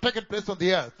changes that have taken place on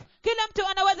the earth, kila mtu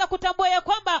anaweza kutambua ya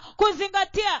kwamba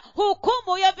kuzingatia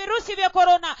hukumu ya virusi vya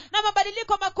korona na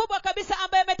mabadiliko makubwa kabisa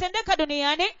ambayo yametendeka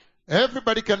duniani,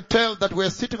 everybody can tell that we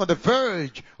are sitting on the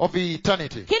verge of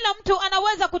eternity. kila mtu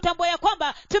anaweza kutambua ya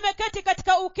kwamba tumeketi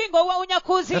katika ukingo wa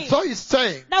unyakuzi. And so he's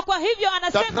saying Na kwa hivyo that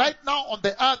anasema right now on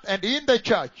the earth and in the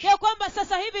church, ya kwamba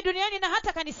sasa hivi duniani na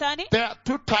hata kanisani there are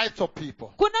two types of people.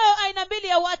 kunayo aina mbili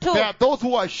ya watu. There are those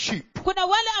who are sheep. Kuna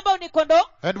wale ambao ni kondoo,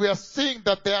 And we are seeing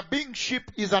that their being sheep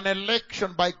is an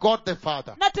election by God the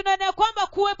Father. na tunaona kwamba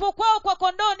kuwepo kwao kwa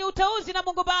kondoo ni uteuzi na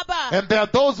Mungu Baba. And there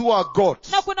are those who are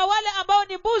goats. Na kuna wale ambao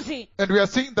ni mbuzi. And we are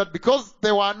seeing that because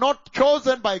they were not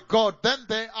chosen by God, then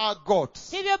they are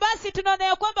goats. Hivyo basi tunaona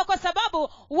ya kwamba kwa sababu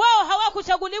wao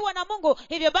hawakuchaguliwa na Mungu,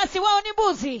 hivyo basi wao ni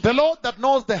mbuzi. The Lord that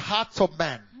knows the hearts of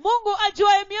man. Mungu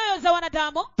ajuaye mioyo za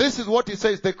wanadamu. This is what he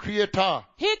says, the Creator.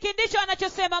 Hiki ndicho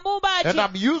anachosema And Muumbaji.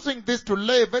 I'm using this to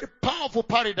lay a very powerful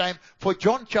paradigm for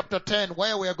John chapter 10,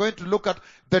 where we are going to look at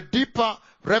the deeper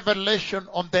revelation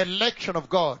on the election of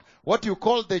God. What you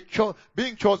call the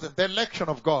being chosen, the election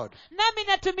of God. Nami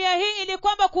natumia hii ili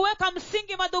kwamba kuweka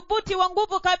msingi madhubuti wa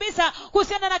nguvu kabisa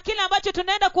kuhusiana na kile ambacho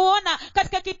tunaenda kuona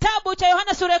katika kitabu cha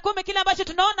Yohana sura ya 10, kile ambacho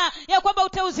tunaona ya kwamba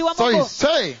uteuzi wa So Mungu. he's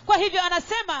saying Kwa hivyo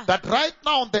anasema that right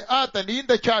now on the earth and in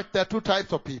the church there are two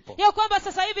types of people. ya kwamba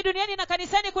sasa hivi duniani na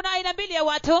kanisani kuna aina mbili ya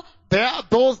watu. There are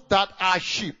those that are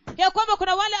sheep. Ya kwamba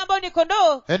kuna wale ambao ni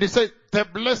kondoo, And he says, the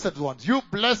blessed ones, you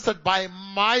blessed by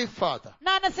my Father.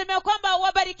 na anasema kwamba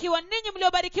wabarikiwa ninyi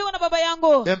mliobarikiwa na baba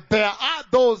yangu. And there are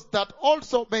those that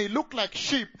also may look like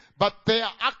sheep, but they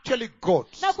are actually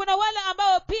goats. Na kuna wale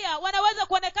ambao pia wanaweza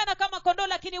kuonekana kama kondoo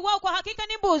lakini wao kwa hakika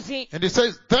ni mbuzi. And he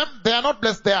says, them, they are not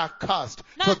blessed, they are cursed.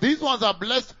 Na- So these ones are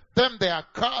blessed, them they are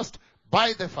cursed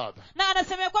by the Father. na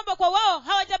anasema kwamba kwa wao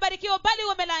hawajabarikiwa bali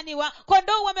wamelaaniwa.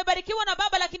 Kondoo wamebarikiwa na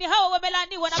baba, lakini hawa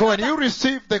wamelaaniwa na So when you baba.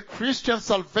 receive the Christian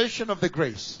salvation of the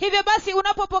grace, Hivyo basi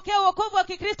unapopokea wokovu wa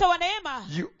Kikristo wa neema,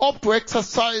 you ought to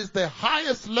exercise the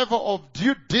highest level of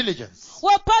due diligence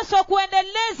wapaswa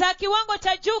kuendeleza kiwango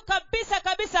cha juu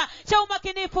kabisa cha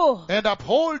umakinifu, and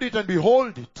uphold it and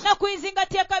behold it na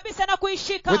kuizingatia kabisa na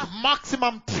kuishika with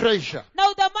maximum treasure. na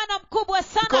udhamana mkubwa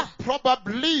Because sana,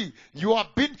 probably you have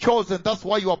been chosen, that's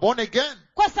why you are born again.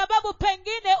 kwa sababu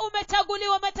pengine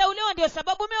umeteuliwa, ndio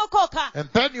sababu umeokoka. And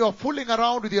then you are fooling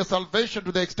around with your salvation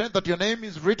to the extent that your name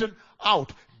is written out,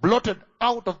 blotted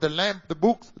out of the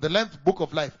Lamb's book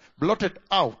of life, blotted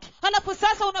out. Halafu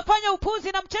sasa unafanya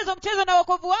upuzi na mchezo na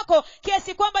wokovu wako,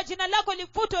 kiasi kwamba jina lako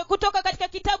lifutwe kutoka katika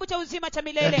kitabu cha uzima cha And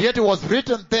milele, yet it was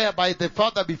written there by the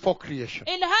Father before creation.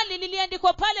 ilhali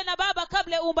liliandikwa pale na Baba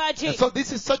kabla ya uumbaji. And so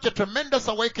this is such a tremendous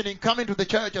awakening coming to the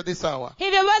church at this hour.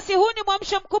 Hivyo basi huu ni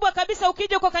mwamsho mkubwa kabisa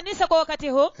ukija kwa kanisa kwa wakati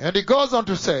huu. And he goes on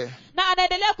to say, Na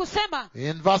anaendelea kusema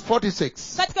in verse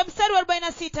 46, katika mstari wa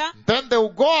 46, then they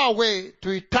will go away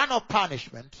to eternal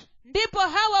punishment, ndipo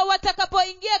hawa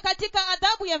watakapoingia katika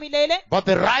adhabu ya milele, but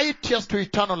the righteous to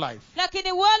eternal life.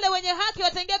 lakini wale wenye haki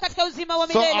wataingia katika uzima wa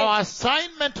So milele. our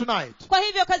assignment tonight, Kwa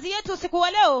hivyo kazi yetu usiku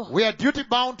wa leo, we are duty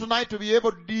bound tonight to be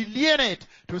able to delineate,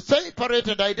 to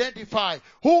separate and identify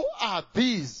who are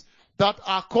these that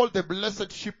are called the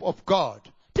blessed sheep of God,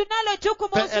 tunalo jukumu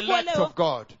the usiku wa elect leo, of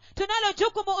God. tunalo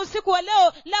jukumu usiku wa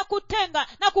leo la kutenga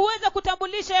na kuweza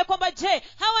kutambulisha ya kwamba je,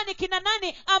 hawa ni kina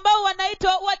nani ambao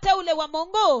wanaitwa wateule wa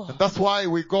Mungu. And that's why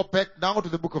we go back now to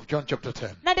the book of John chapter 10.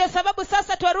 Na ndio sababu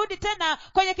sasa twarudi tena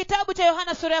kwenye kitabu cha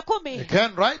Yohana sura ya 10.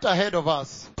 Again, right ahead of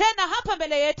us, Tena hapa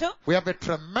mbele yetu we have a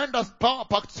tremendous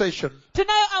power-packed session.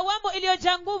 tunayo awamu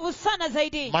iliyojaa nguvu sana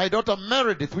zaidi. My daughter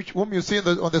Meredith, whom you see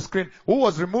on the screen, who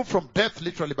was removed from death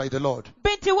literally by the Lord.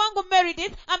 Binti wangu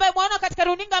Meredith ambaye mwaona katika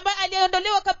runinga, ambaye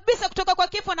aliondolewa kabisa kutoka kwa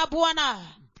kifo na Bwana.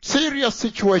 Serious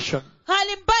situation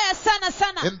Hali mbaya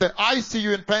sana in the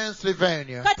ICU in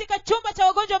Pennsylvania. katika chumba cha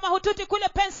wagonjwa mahututi kule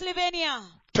Pennsylvania.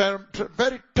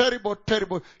 Very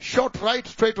terrible shot right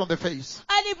straight on the face.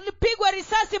 Alipigwa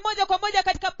risasi moja kwa moja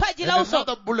katika paji la And uso.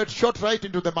 another bullet shot right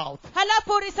into the mouth.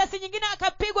 Halafu risasi nyingine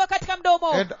akapigwa katika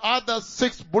mdomo. And other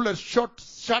 6 bullets shot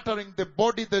shattering the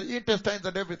body, the intestines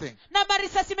and everything. Na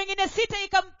marisasi mengine 6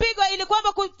 ikampigwa ili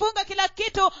kwamba kufunga kila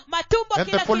kitu, matumbo, And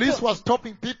kila the police kitu. was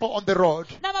stopping people on the road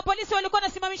Na mapolisi walikuwa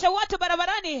wanasimamisha watu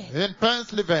barabarani in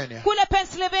Pennsylvania. kule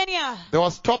Pennsylvania. They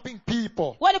were stopping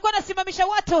people. Walikuwa wanasimamisha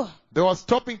watu. They were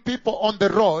stopping people on the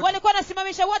road. Walikuwa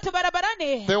wanasimamisha watu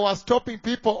barabarani. They were stopping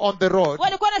people on the road.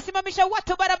 Walikuwa wanasimamisha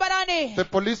watu barabarani. The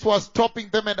police was stopping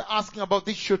them and asking about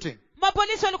this shooting.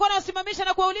 Mapolisi walikuwa wanawasimamisha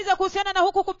na kuwauliza kuhusiana na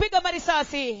huku kupiga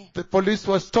marisasi. The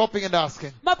police was stopping and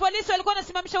asking, Mapolisi walikuwa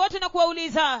wanasimamisha watu na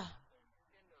kuwauliza,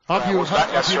 have you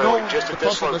known the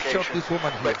person that shot this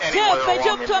woman here je,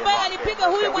 mmejua mtu ambaye alipiga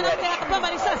huyu mwanamke hapa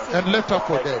marisasi and left her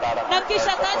for dead? na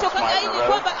kisha akaacha kwa ili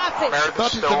kwamba afe?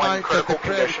 That is the night that the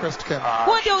prayer request came.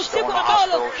 Huo ndio usiku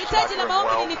ambao hitaji la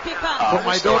maombi lilifika From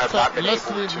my daughter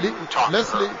Leslie,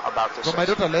 from my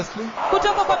daughter Leslie,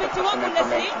 kutoka kwa binti wangu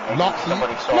Leslie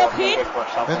Lockheed.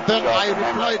 And then I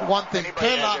replied one thing,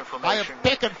 tell her I have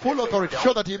taken full authority.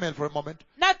 Show that email for a moment.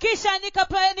 na kisha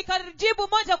nikajibu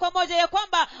moja kwa moja ya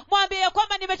kwamba mwambie ya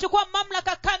kwamba nimechukua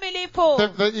mamlaka kamilifu.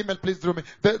 The email please through me.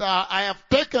 I have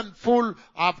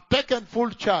taken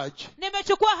full charge.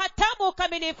 Nimechukua hatamu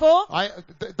kamilifu.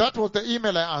 That was the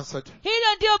email I answered.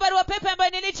 Hilo ndio barua pepe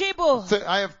ambayo nilijibu. So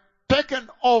I have taken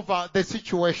over the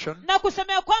situation. Na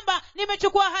kusemea kwamba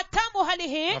nimechukua hatamu hali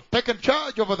hii. I've taken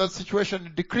charge over the situation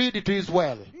and decreed it is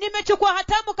well. Nimechukua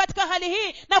hatamu katika hali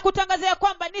hii na kutangazia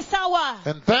kwamba ni sawa.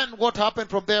 And then what happened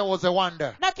from there was a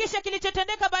wonder. Na kisha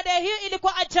kilichotendeka baada ya hiyo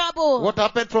ilikuwa ajabu. What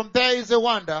happened from there is a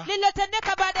wonder.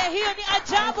 Lililotendeka baada ya hiyo ni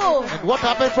ajabu. And what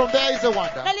happened from there is a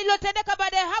wonder. Na lililotendeka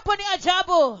baada ya hapo ni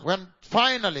ajabu. When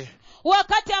finally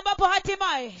Wakati ambapo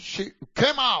hatimaye she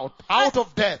came out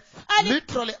of death.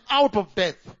 Literally out of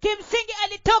death. Kimsingi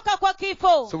alitoka kwa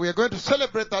kifo. So we are going to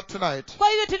celebrate that tonight. Kwa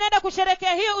hivyo tunaenda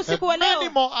kusherehekea hiyo usiku wa And many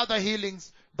leo. more other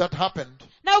healings that happened.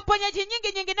 Na uponyaji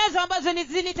nyinginezo ambazo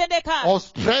zilitendeka.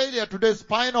 Australia today,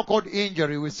 spinal cord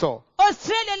injury we saw.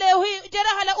 Australia leo hii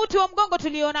jeraha la uti wa mgongo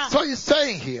tuliona. So he's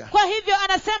saying here Kwa hivyo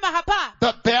anasema hapa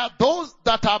that there are those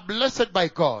that are blessed by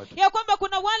God. ya kwamba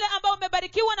kuna wale ambao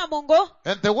wamebarikiwa na Mungu.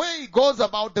 And the way he goes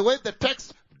about, the way the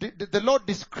text, the Lord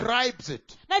describes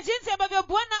it, Na jinsi ambavyo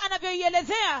Bwana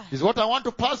anavyoielezea is what I want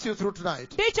to pass you through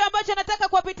tonight. ndicho ambacho nataka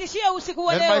kuwapitishia usiku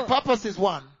wa And my leo. purpose is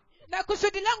one, Na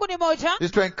kusudi langu ni moja,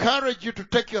 is to encourage you to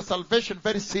take your salvation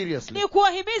very seriously. ni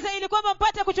kuwahimiza ili kwamba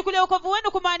mpate kuchukulia wokovu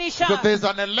wenu kumaanisha. Because there's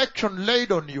an election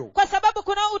laid on you. Kwa sababu sababu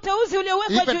kuna uteuzi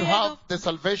uliowekwa even juu to yenu have the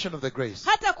salvation of the grace.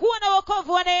 hata kuwa na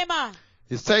wokovu wa neema.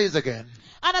 He says again,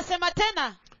 Anasema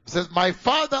tena he says, my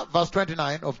Father, verse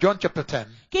 29 of John chapter 10,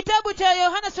 kitabu cha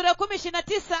Yohana sura ya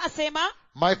 10:29 asema,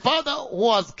 my Father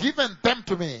who has given them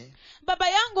to me baba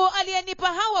yangu aliyenipa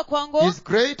hawa kwangu is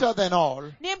greater than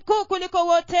all. ni mkuu kuliko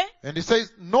wote, And he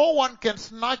says, no one can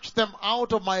snatch them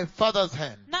out of my Father's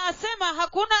hand. na asema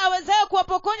hakuna awezaye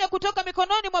kuwapokonya kutoka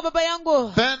mikononi mwa baba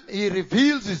yangu. Then he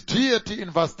reveals his deity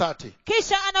in verse 30.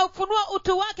 Kisha anaufunua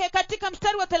utu wake katika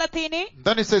mstari wa 30.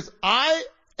 Then he says, I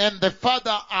and the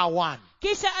Father are one.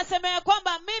 Kisha asema ya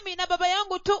kwamba mimi na baba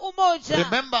yangu tu umoja.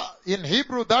 Remember, in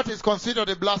Hebrew that is considered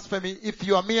a blasphemy if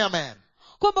you are mere man.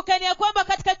 Kumbukeni ya kwamba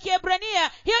katika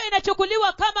Kiebrania hiyo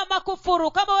inachukuliwa kama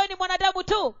makufuru kama wewe ni mwanadamu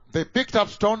tu. They picked up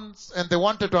stones and they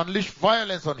wanted to unleash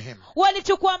violence on him.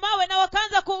 Walichukua mawe na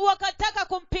wakataka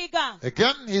kumpiga.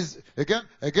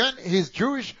 Again his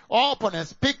Jewish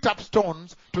opponents picked up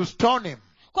stones to stone him.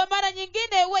 Kwa mara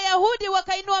nyingine Wayahudi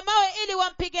wakainua mawe ili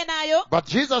wampige nayo. But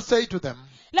Jesus said to them,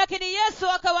 Lakini Yesu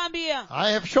akawaambia,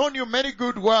 I have shown you many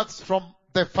good works from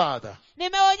the Father.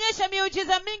 nimeonyesha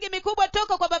miujiza mingi mikubwa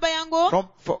toka kwa baba yangu.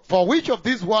 For which of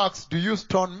these works do you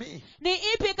stone me? Ni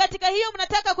ipi katika hiyo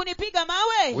mnataka kunipiga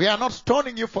mawe? We are not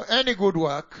stoning you for any good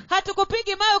work.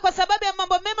 Hatukupigi mawe kwa sababu ya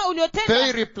mambo mema They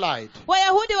uliotenda. replied,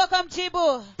 Wayahudi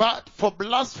wakamjibu, but for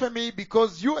blasphemy,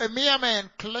 because you a mere man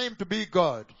claim to be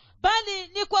God. bali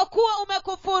ni kwa kuwa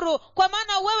umekufuru, kwa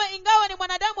maana wewe ingawa ni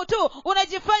mwanadamu tu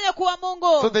unajifanya kuwa So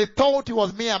Mungu. they thought he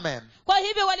was mere man. Kwa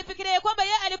hivyo walifikiria kwamba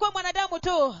yeye alikuwa mwanadamu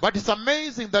tu. But it's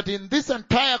amazing that in this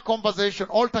entire conversation,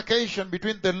 altercation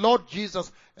between the Lord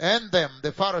Jesus and them,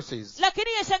 the Pharisees,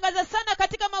 Lakini yashangaza sana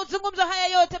katika mazungumzo haya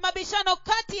yote, mabishano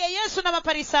kati ya Yesu na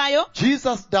Mafarisayo,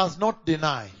 Jesus does not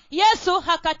deny. Yesu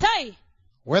hakatai.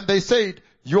 When they said,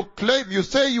 you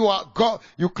say you are God,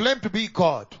 you claim to be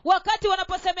God. Wakati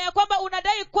wanaposemea kwamba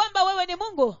unadai kwamba wewe ni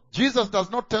Mungu, Jesus does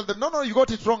not tell them, no, you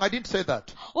got it wrong, I didn't say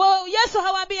that. Yesu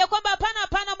hawaambia kwamba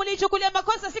hapana, mlichukulia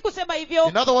makosa, sikusema hivyo.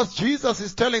 In other words, Jesus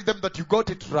is telling them that you got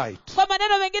it right. Kwa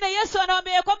maneno mengine Yesu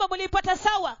anawaambia kwamba mlipata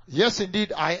sawa. Yes,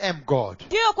 indeed, I am God.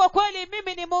 Ndio, kwa kweli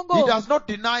mimi ni He Mungu. does not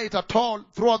deny it at all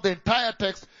throughout the entire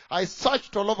text. I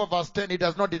searched all over verse 10, he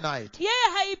does not deny it. Yeye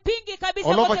haipingi kabisa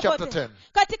All over kote chapter kote. 10.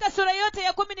 Katika sura yote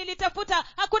ya 10 nilitafuta,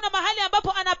 hakuna mahali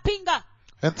ambapo anapinga.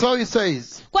 And so he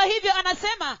says, Kwa hivyo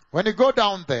anasema, when you go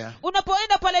down there,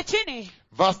 unapoenda pale chini,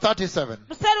 verse 37,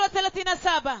 mstari wa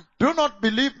 37, do not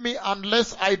believe me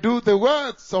unless I do the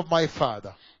works of my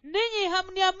Father. ninyi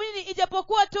hamniamini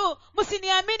ijapokuwa tu,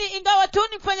 msiniamini ingawa tu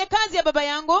nifanye kazi ya baba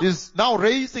yangu. He's now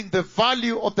raising the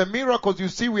value of the miracles you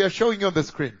see we are showing you on the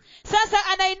screen. Sasa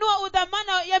anainua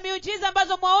udhamana ya miujiza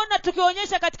ambazo mwaona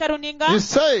tukionyesha katika runinga. He's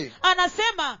saying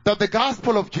Anasema that the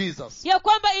gospel of Jesus, ya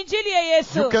kwamba injili ya you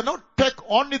Yesu, cannot take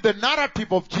only the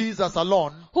narrative of Jesus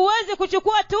alone huwezi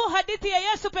kuchukua tu hadithi ya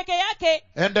Yesu peke yake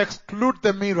and exclude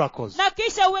the miracles. na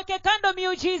kisha uweke kando He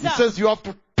miujiza. says you have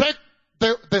to take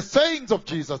the sayings of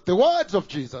Jesus, the words of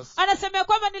Jesus, Anasema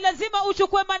kwamba ni lazima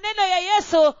uchukue maneno ya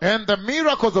Yesu and the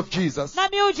miracles of Jesus. na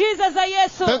miujiza za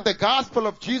Yesu. Then the gospel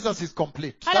of Jesus is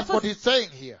complete. That's what he's saying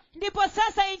here. Ndipo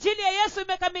sasa injili ya Yesu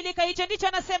imekamilika. Hicho ndicho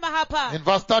anasema hapa In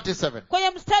verse 37. kwenye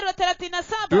mstari wa Do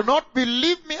 37. not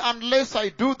believe me unless I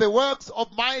do the works of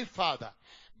my Father.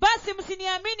 Basi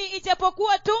msiniamini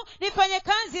ijapokuwa tu nifanye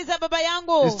kazi za baba He's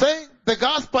yangu. saying the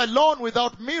gospel alone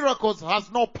without miracles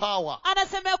has no power.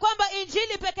 Anasema kwamba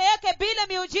injili peke yake bila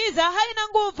miujiza haina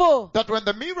nguvu. That when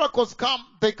the miracles come,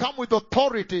 they come with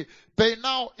authority. They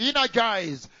now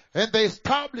energize and they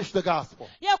establish the gospel.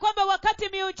 Ya kwamba wakati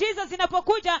miujiza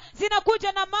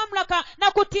zinakuja na mamlaka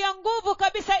na kutia nguvu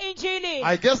kabisa injili.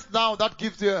 I guess now that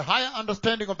gives you a higher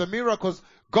understanding of the miracles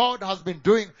God has been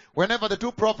doing whenever the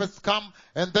two prophets come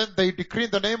and then they decree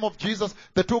in the name of Jesus.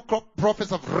 The two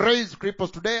prophets have raised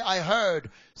cripples. Today I heard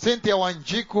Cynthia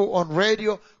Wanjiku on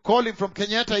radio calling from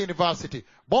Kenyatta University.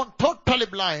 Born totally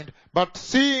blind, but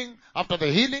seeing after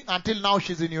the healing until now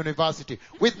she's in university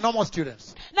with normal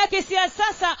students. Na kisia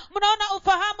sasa mnaona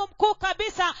ufahamu mkuu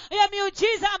kabisa ya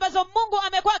miujiza ambazo Mungu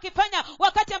amekuwa akifanya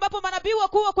wakati ambapo manabii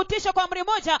wakuu wa kutisha kwa amri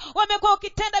moja wamekuwa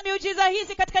wakitenda miujiza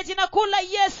hizi katika jina kuu la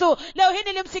Yesu. Leo hii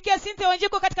nilimsikia Cynthia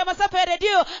Wanjiku katika masafa ya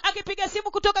redio akipiga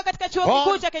simu kutoka katika chuo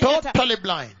kikuu cha Kenyatta. Totally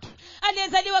blind.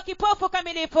 Aliyezaliwa kipofu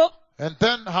kamilifu. And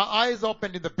then her eyes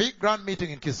opened in the big grand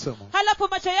meeting in Kisumu. Halafu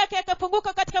macho yake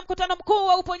yakafunguka katika mkutano mkuu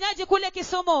wa uponyaji kule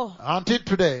Kisumu. Until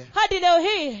today. Hadi leo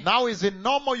hii. Now is in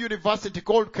normal university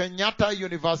called Kenyatta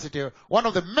University, one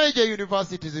of the major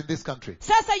universities in this country.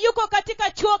 Sasa yuko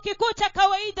katika chuo kikuu cha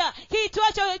kawaida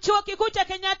kiitwacho chuo kikuu cha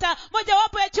Kenyatta,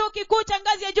 mojawapo ya chuo kikuu cha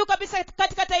ngazi ya juu kabisa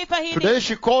katika taifa hili. Today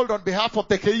she called on behalf of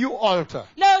the KU altar.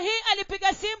 Leo hii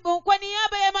simu kwa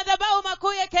niaba ya madhabahu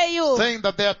makuu ya KU, saying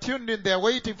that they are tuned in, they are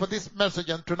waiting for this message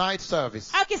and tonight's service.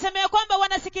 akisemea kwamba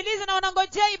wanasikiliza na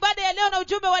wanangojea ibada ya leo na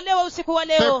ujumbe wa leo usiku wa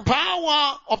The leo.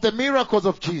 power of the miracles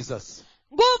of Jesus.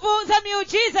 Nguvu za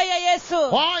miujiza ya Yesu.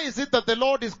 Why is it that the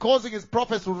Lord is causing his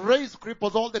prophets to raise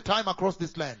cripples all the time across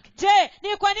this land? Je,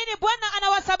 ni kwa nini Bwana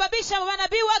anawasababisha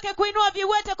manabii wake kuinua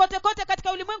viwete kote kote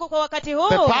katika ulimwengu kwa wakati huu?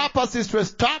 The purpose is to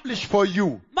establish for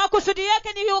you, Makusudi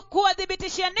yake ni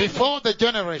kuwadhibitishia ninyi before the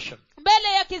generation,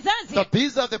 mbele ya kizazi that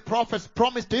these are the prophets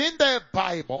promised in the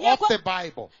Bible, Ya of kwa- the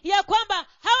Bible. ya kwamba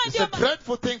hawa It's ndio a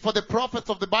dreadful thing for the prophets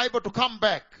of the Bible to come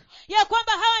back. ya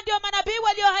kwamba hawa ndio manabii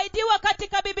walioahidiwa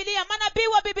katika Biblia, manabii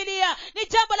wa Biblia. Ni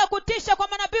jambo la kutisha kwa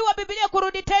manabii wa Biblia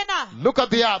kurudi tena. Look at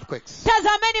the earthquakes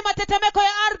Tazameni matetemeko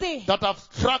ya ardhi that have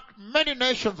struck many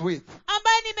nations with.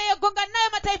 ambayo nimeyagonga nayo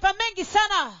mataifa mengi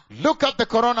sana. Look at the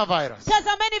coronavirus.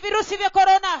 Tazameni virusi vya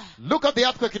korona. Look at the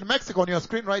earthquake in Mexico on your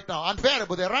screen right now.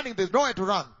 Unbearable. They're running. There's nowhere to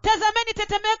run. Tazameni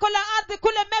tetemeko la ardhi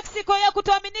kule Mexico ya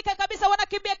kutoaminika kabisa,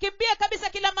 wanakimbia kimbia kabisa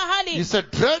kila mahali. It's a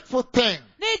dreadful thing.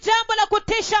 Ni jambo la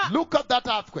kutisha. Look at that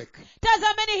earthquake.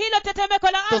 Tazameni hilo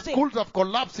tetemeko la The ardhi. schools have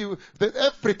collapsed.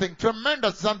 Everything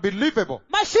tremendous. It's unbelievable.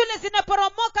 Mashule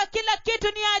zinaporomoka, kila kitu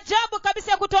ni ajabu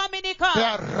kabisa ya They kutoaminika.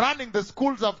 are running. The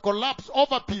schools have collapsed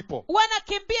over people.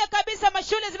 Wanakimbia kabisa,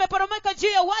 mashule zimeporomoka juu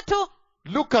ya watu.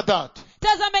 Look at that.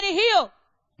 Tazameni hiyo.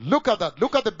 Look at that.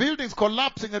 Look at the buildings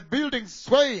collapsing and buildings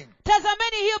swaying.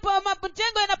 Tazameni hiyo,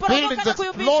 majengo yanaporomoka Buildings na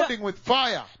kuyumbishwa exploding with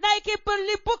fire. na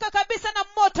ikilipuka kabisa na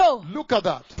moto. Look at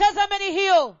that. Tazameni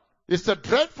hiyo. It's a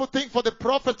dreadful thing for the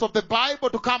prophets of the Bible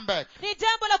to come back. Ni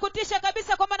jambo la kutisha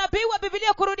kabisa kwa manabii wa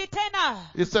Biblia kurudi tena.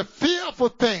 It's a fearful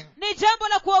thing Ni jambo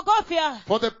la kuogofya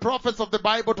for the prophets of the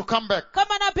Bible to come back.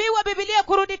 kama nabii wa Biblia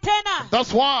kurudi tena.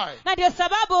 That's why Na ndio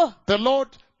sababu the Lord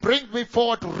brings me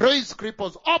forward to raise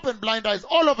cripples, open blind eyes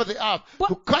all over the earth,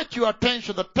 to catch your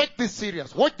attention, that take this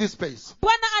serious. Watch this space.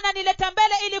 Bwana ananileta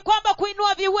mbele ili kwamba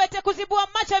kuinua viwete, kuzibua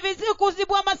macho ya viziwi,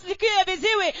 kuzibua masikio ya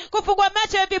viziwi, kufungua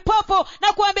macho ya vipofu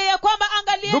na kuambia ya kwamba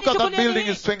angalieni Look at that chukulieni building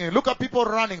hii. is swinging. Look at people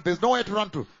running. There's nowhere to run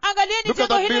to. Angalieni Look at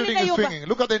jengo that hilo building is linayumba. swinging.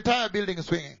 Look at the entire building is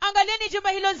swinging. Angalieni jumba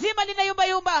hilo zima linayumba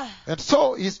yumba. And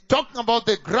so he's talking about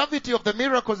the gravity of the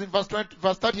miracles in verse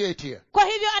 38 here. Kwa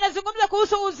hivyo anazungumza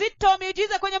kuhusu uzito wa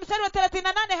miujiza kwenye mstari wa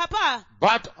 38 hapa.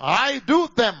 But I do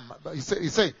them, he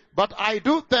say, but I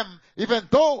do them even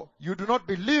though you do not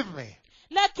believe me.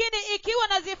 Lakini ikiwa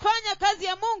nazifanya kazi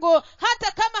ya Mungu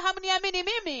hata kama hamniamini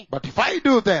mimi. But if I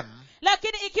do them,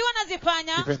 Lakini ikiwa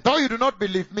nazifanya even though you do not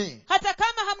believe me, hata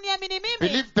kama hamniamini mimi.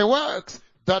 believe the works,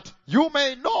 that you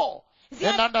may know and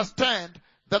Zia- understand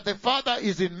that the Father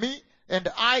is in me and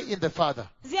I in the Father.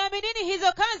 Ziaminini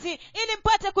hizo kazi ili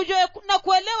mpate kujua na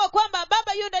kuelewa kwamba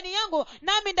Baba yu ndani yangu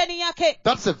nami ndani yake.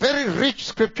 That's a very rich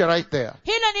scripture right there.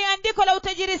 Hilo ni andiko la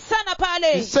utajiri sana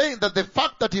pale. He's saying that the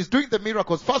fact that he's doing the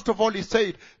miracles, first of all, he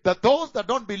said that those that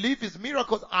don't believe his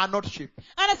miracles are not sheep.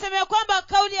 Anasema kwamba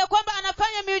kauli ya kwamba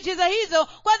anafanya miujiza hizo,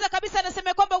 kwanza kabisa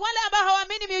anasema kwamba wale ambao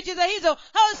hawaamini miujiza hizo,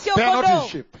 hao sio They are not kondoo.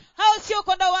 his sheep. Hao sio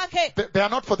kondoo wake. They are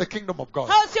not for the kingdom of God.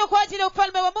 Hao sio kwa ajili ya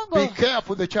ufalme wa Be Mungu.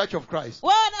 careful, the church of Christ.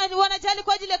 Wao wanajali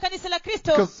kwa ajili ya kanisa la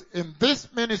Kristo. Because in this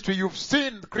ministry, you've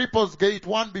seen cripples gate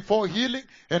one before healing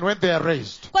and when they are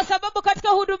raised. Kwa sababu katika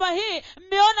huduma hii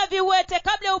mmeona viwete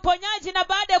kabla ya uponyaji na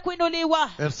baada ya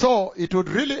kuinuliwa. And so it would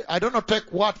really, I don't know, take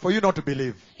what for you not to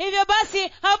believe. Hivyo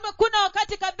basi hakuna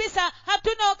wakati kabisa,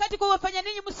 hatuna wakati kuwafanya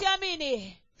ninyi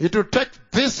msiamini. It would take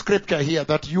this scripture here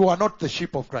that you are not the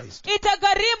sheep of Christ.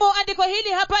 Itagharimu andiko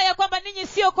hili hapa ya kwamba ninyi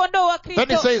sio kondoo wa Then he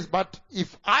Kristo. says, but if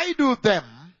I do them,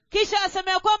 Kisha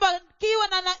asema kwamba kiwa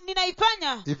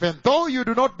ninaifanya, even though you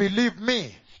do not believe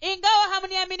me, ingawa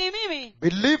hamniamini mimi,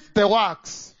 believe the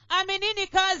works, aminini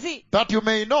kazi, that you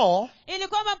may know ili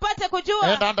kwamba mpate and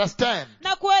kujua understand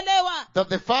na kuelewa that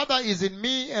the Father is in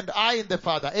me and I in the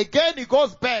Father. Again, he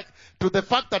goes back to the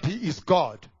fact that he is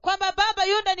God. kwamba Baba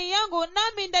yu ndani yangu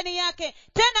nami ndani yake.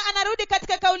 Tena anarudi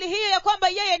katika kauli hiyo ya kwamba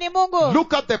yeye ni Mungu.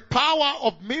 Look at the power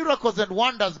of miracles and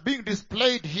wonders being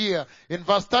displayed here in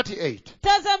verse 38.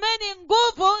 Tazameni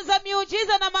nguvu za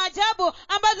miujiza na maajabu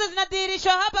ambazo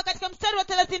zinadhihirishwa hapa katika mstari wa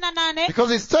 38.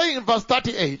 Because he's saying in verse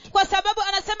 38 Kwa sababu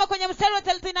anasema kwenye mstari wa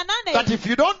that 38 if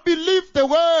you don't believe the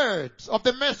words of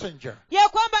the messenger, ya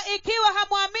kwamba ikiwa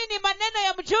hamwamini maneno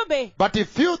ya mjumbe, but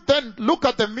if you then look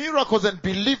at the miracles and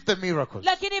believe the miracles,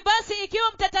 lakini basi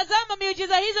ikiwa mtatazama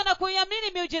miujiza hizo na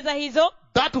kuiamini miujiza hizo,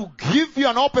 that will give you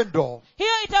an open door.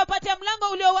 hiyo itawapatia mlango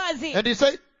ulio wazi. And he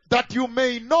said that you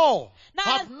may know.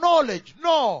 have knowledge.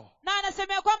 No. na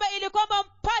anasema kwamba ili kwamba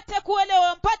mpate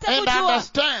kuelewa, mpate And kujua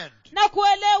understand. na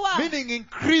kuelewa, Meaning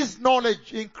increased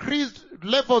knowledge, increased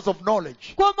levels of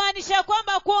knowledge. kumaanisha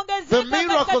kwamba The kuongezeka katika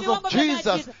miracles viwango of vya Jesus,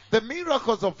 miujiza. the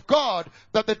miracles of God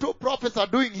that the two prophets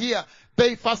are doing here,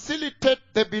 they facilitate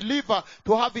the believer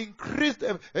to have increased,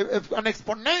 an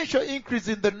exponential increase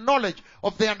in the knowledge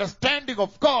of the understanding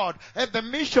of God and the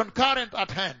mission current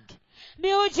at hand.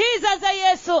 Miujiza za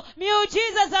Yesu,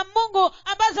 miujiza za Mungu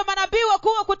ambazo manabii wakuu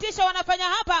wa kutisha wanafanya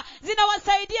hapa,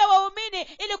 zinawasaidia waumini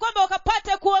ili kwamba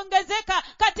wakapate kuongezeka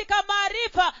katika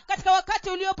maarifa katika wakati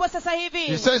uliopo sasa hivi.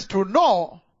 He says to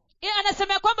know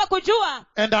Anasema kwamba kujua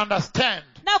and understand,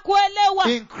 na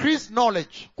kuelewa, increase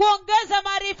knowledge kuongeza and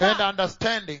maarifa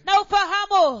understanding, na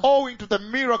ufahamu, owing to the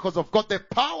miracles of God, the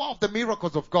power of the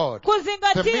miracles of God. The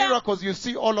kuzingatia miracles you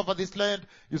see all over this land,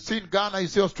 you see in Ghana, you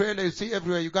see Australia, you see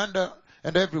everywhere, Uganda,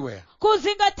 and everywhere.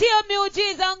 kuzingatia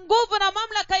miujiza, nguvu na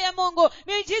mamlaka ya Mungu,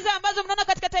 miujiza ambazo mnaona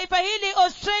katika taifa hili,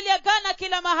 Australia, Ghana,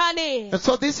 kila mahali. And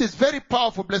so this is very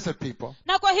powerful, blessed people.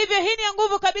 Na kwa hivyo hii ni ya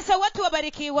nguvu kabisa, watu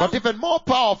wabarikiwa. But even more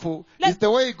powerful is the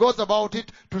way he goes about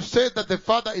it to say that the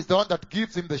Father is the one that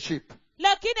gives him the sheep.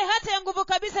 Lakini hata ya nguvu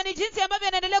kabisa ni jinsi ambavyo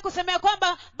anaendelea kusemea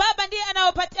kwamba Baba ndiye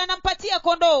anampatia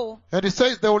kondoo, And he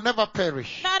says they will never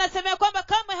perish. na anasemea kwamba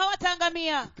kamwe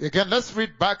hawataangamia. Again, let's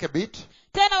read back a bit.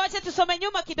 Tena wacha tusome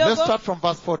nyuma Let's kidogo, start from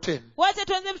verse 14. wacha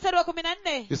tuanze mstari wa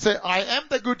 14. He says, I am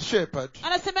the good shepherd.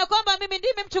 Anasema kwamba mimi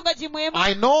ndimi mchungaji mwema,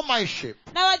 I know my sheep,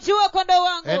 na wajua kondoo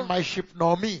and wangu, my sheep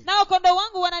know me. nao kondoo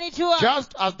wangu wananijua,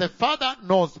 Just as the Father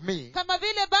knows me, kama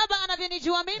vile Baba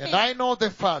anavyonijua and mimi, I know the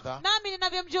Father. nami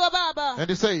ninavyomjua Baba. And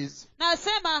he says, Na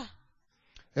asema,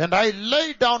 and I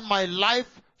lay down my life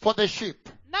for the sheep.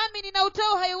 nami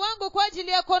ninautoa uhai wangu kwa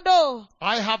ajili ya kondoo.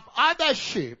 I have other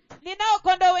sheep Ninao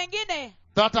kondoo wengine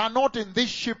that are not in this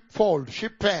sheepfold,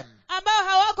 sheep pen. ambao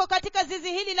hawako katika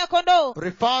zizi hili la kondoo,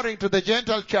 Referring to the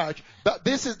Gentile church, that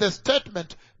this is the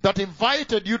statement that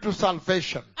invited you to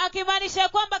salvation. akimaanisha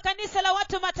kwamba kanisa la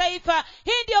watu mataifa,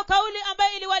 hii ndiyo kauli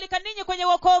ambayo iliwalika ninyi kwenye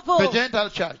wokovu, The Gentile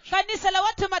church. kanisa la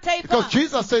watu mataifa. Because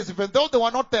Jesus says, even though they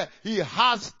were not there, He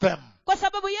has them. Kwa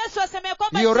sababu Yesu asemea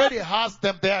kwamba He already has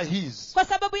them. They are His. kwa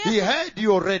sababu He Yesu had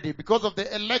you already because of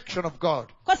the election of God.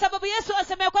 kwa sababu Yesu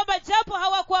asemea kwamba japo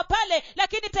hawakuwa pale,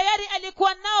 lakini tayari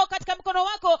alikuwa nao katika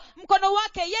mkono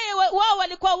wake, yeye wao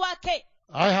walikuwa wake.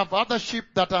 I have other sheep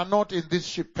that are not in this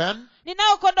sheep pen.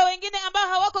 Ninao kondoo wengine ambao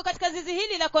hawako katika zizi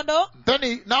hili la kondoo. Then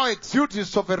he now exudes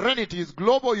his sovereignty, his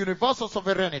global universal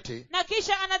sovereignty. Na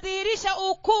kisha anadhihirisha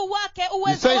ukuu wake, He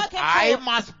uwezo says, wake I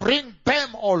mkuu. must bring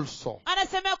them also.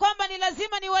 Anasema kwamba ni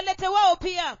lazima niwalete wao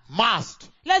pia, Must.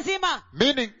 lazima,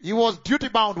 Meaning he was duty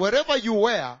bound wherever you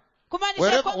were.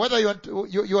 kumaanisha Whether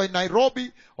you are in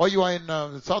Nairobi or you are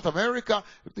in South America,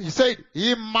 he said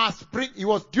he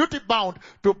was duty bound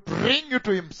to bring you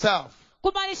to himself.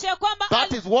 kumaanisha kwamba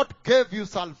That is what gave you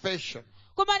salvation.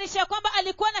 kumaanisha kwamba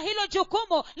alikuwa na hilo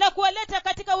jukumu la kuwaleta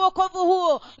katika wokovu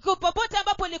huo popote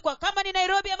ambapo ilikuwa, kama ni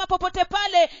Nairobi ama popote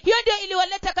pale, hiyo ndio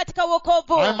iliwaleta katika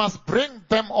wokovu. I must bring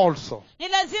them also. Ni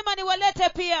lazima niwalete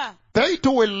pia. They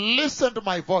too will listen to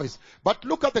my voice. But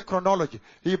look at the chronology.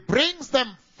 He brings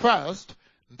them first,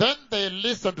 then they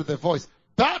listen to the voice.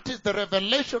 That is the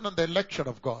revelation and the election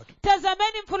of God.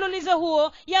 Tazameni mfululizo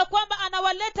huo, ya kwamba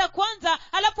anawaleta kwanza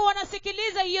alafu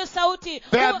wanasikiliza hiyo sauti.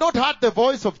 They had not heard the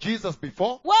voice of Jesus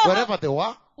before, Wow. wherever they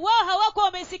were. Wao hawako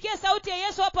wamesikia sauti ya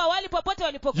Yesu hapo awali popote You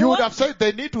would walipokuwa. have said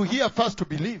they need to hear first to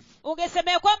believe.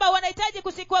 Ungesemea kwamba wanahitaji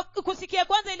kusikia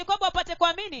kwanza ili kwamba wapate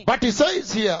kuamini. But he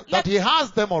says here that he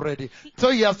has them already. So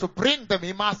he has to bring them.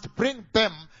 He must bring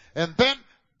them. And then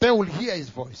they will hear his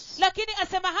voice. Lakini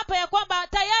asema hapa ya kwamba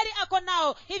tayari ako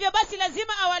nao, hivyo basi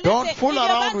lazima awalete. Don't fool Hivyo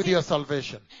around basi- with your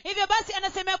salvation. Hivyo basi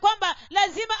anasema kwamba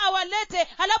lazima awalete,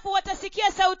 halafu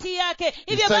watasikia sauti yake. He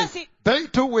Hivyo says, basi they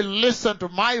too will listen to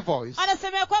my voice.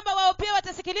 anasema kwamba wao pia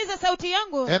watasikiliza sauti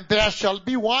yangu. And there shall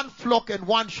be one flock and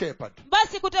one shepherd.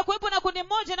 Basi kutakuwepo na kundi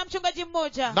moja na mchungaji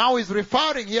mmoja. Now he's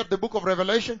referring here to the book of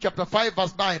Revelation chapter 5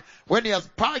 verse 9 when he has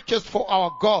purchased for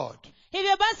our God.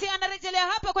 Hivyo basi anarejelea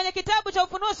hapa kwenye kitabu cha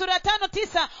Ufunuo sura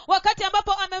 5:9, wakati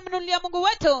ambapo amemnunulia Mungu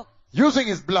wetu Using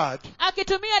his blood,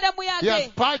 akitumia damu he has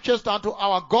yake. purchased unto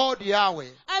our God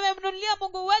Yahweh Amemnunulia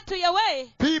Mungu wetu Yahweh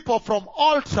people from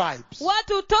all tribes,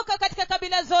 watu toka katika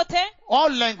kabila zote,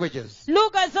 all languages,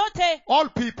 lugha zote, all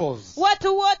peoples,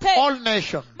 watu wote, all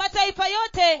nations. mataifa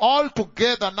yote. All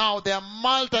together now they are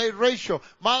multiracial,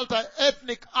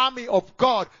 multi-ethnic army of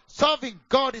God, serving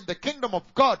God in the kingdom of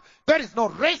God. There is no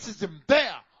racism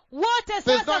there. Wote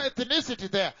There's no sasa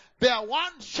ethnicity there. They are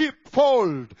one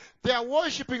sheepfold. They are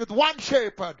worshipping with one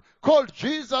shepherd called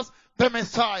Jesus the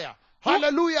Messiah.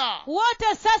 Hallelujah.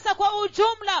 wote sasa kwa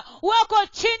ujumla wako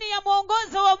chini ya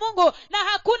mwongozo wa Mungu, na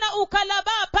hakuna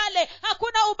ukalabaa pale,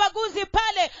 hakuna ubaguzi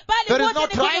pale, bali There is wote no ni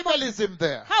kundi moja. tribalism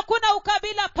there. Hakuna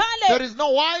ukabila There pale, is no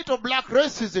white or black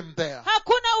racism there.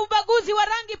 hakuna ubaguzi wa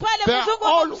rangi pale, They are mzungu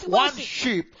all au one mweusi.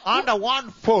 sheep under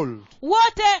one fold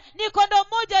Wote ni kondoo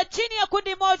moja chini ya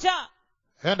kundi moja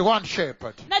and one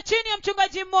shepherd. na chini ya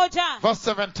mchungaji mmoja.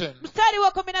 Verse 17. Mstari wa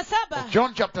 17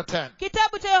 John chapter 10.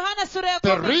 kitabu cha Yohana sura ya The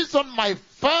 10. reason my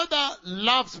Father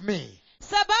loves me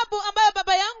Sababu ambayo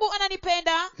baba yangu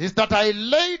ananipenda is that I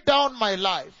lay down my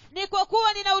life ni kwa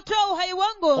kuwa ninautoa uhai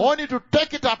wangu only to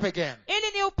take it up again.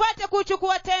 ili niupate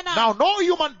kuuchukua tena. Now no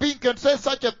human being can say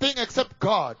such a thing except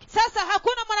God. Sasa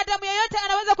hakuna mwanadamu yeyote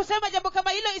anaweza kusema jambo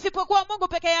kama hilo isipokuwa Mungu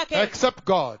peke yake. Except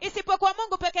God. Isipokuwa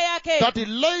Mungu peke yake. That he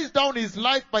lays down his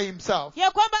life by himself.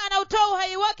 Ya kwamba anautoa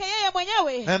uhai wake yeye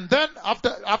mwenyewe. And then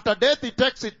after death he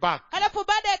takes it back. Halafu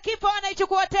baada ya kifo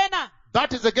anaichukua tena.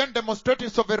 That is again demonstrating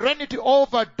sovereignty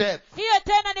over death. Hiyo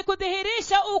tena ni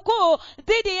kudhihirisha ukuu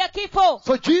dhidi ya kifo.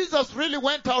 So Jesus really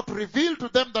went out to reveal to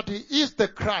them that he is the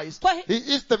Christ. He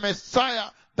is the Messiah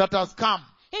that has come.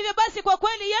 Hivyo basi kwa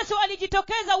kweli Yesu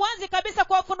alijitokeza wazi kabisa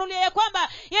kwa kufunulia ya kwamba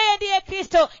yeye ndiye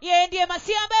Kristo, yeye ndiye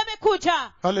Masiya ambaye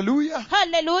amekuja. Hallelujah.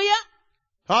 Hallelujah.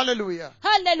 Hallelujah.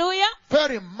 Hallelujah.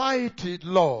 Very mighty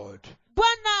Lord.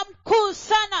 Bwana mkuu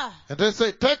sana. And they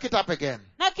say, take it up again.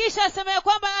 Na kisha asema ya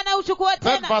kwamba anauchukua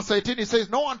Then tena. verse 18 he says,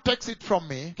 no one takes it from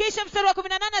me, Kisha mstari wa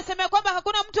 18 asema ya kwamba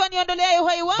hakuna mtu aniondoleaye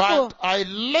uhai wangu, but I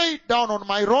lay it down on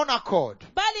my own accord.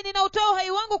 bali ninautoa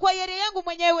uhai wangu kwa hiari yangu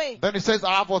mwenyewe. Then he says,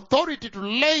 I have authority to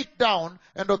lay it down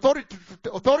and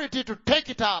authority to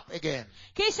take it up again.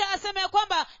 Kisha asema ya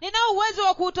kwamba ninao uwezo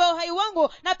wa kuutoa uhai wangu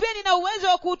na pia nina uwezo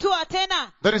wa kuutoa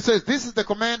tena. Then he says, this is the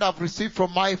command I've received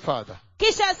from my Father.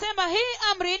 Kisha asema hii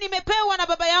amri nimepewa na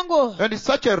baba yangu. And it's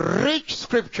such a rich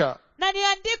scripture Na ni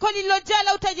andiko lililojaa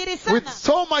la utajiri sana. with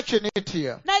so much in it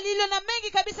here. Na lililo na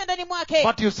mengi kabisa ndani mwake.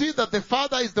 But you see that the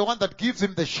Father is the one that gives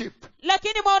him the sheep.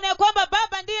 Lakini mwaona ya kwamba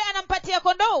baba ndiye anampatia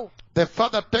kondoo. The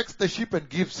Father takes the sheep and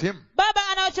gives him. Baba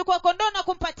anawachukua kondoo na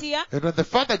kumpatia. And when the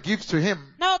Father gives to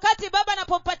him, Na wakati baba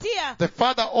anapompatia, the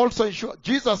Father also ensures,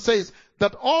 Jesus says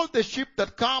that all the sheep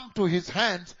that come to his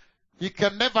hands, he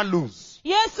can never lose.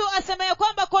 Yesu asema ya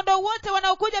kwamba kondoo wote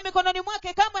wanaokuja mikononi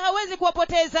mwake kamwe hawezi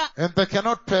kuwapoteza. And they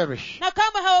cannot perish. Na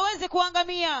kamwe hawawezi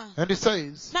kuangamia. And he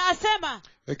says, Na asema,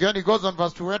 again he goes on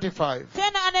verse 25,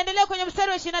 tena anaendelea kwenye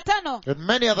mstari wa 25. and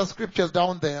many other scriptures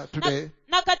down there today.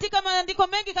 Na katika maandiko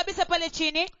mengi kabisa pale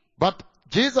chini. But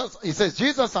Jesus, he says,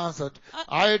 Jesus answered,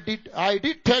 I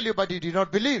did tell you, but you did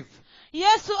not believe.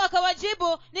 Yesu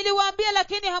akawajibu, niliwaambia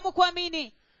lakini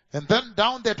hamukuamini. And then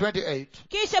down there 28,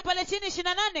 Kisha pale chini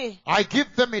 28, I give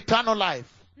them eternal life,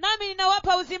 nami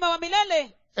ninawapa uzima wa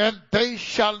milele, and they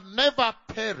shall never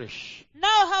perish.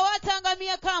 nao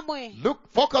hawataangamia kamwe.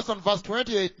 Look, focus on verse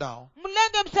 28 now.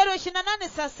 Mlenge mstari wa 28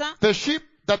 sasa. The sheep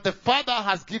that the Father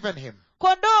has given him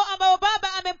Kondoo ambao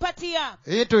baba amempatia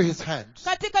into his hands,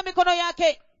 katika mikono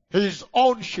yake. his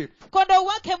own sheep, Kondoo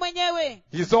wake mwenyewe.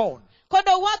 his own.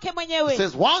 Kondoo wake It mwenyewe.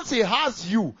 says once he has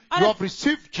you, you have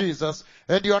received Jesus,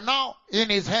 and you are now in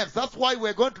his hands. That's why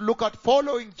we're going to look at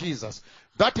following Jesus.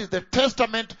 That is the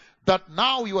testament that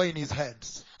now you are in his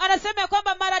hands. Anasema ya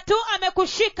kwamba mara tu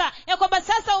amekushika, ya kwamba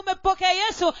sasa umepokea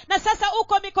Yesu na sasa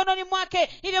uko mikononi mwake.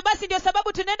 Hivyo basi ndio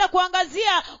sababu tunaenda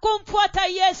kuangazia kumfuata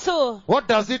Yesu. What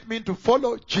does it mean to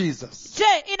follow Jesus?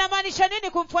 Je, inamaanisha nini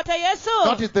kumfuata Yesu?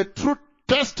 That is the true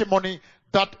testimony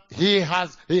that he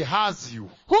has you.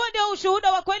 Huo ndio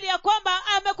ushuhuda wa kweli ya kwamba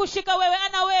amekushika wewe,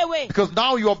 ana wewe. Because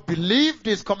now you have believed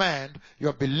his command, you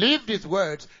have believed his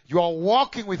words, you are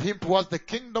walking with him towards the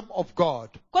kingdom of God.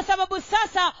 Kwa sababu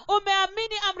sasa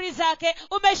umeamini amri zake,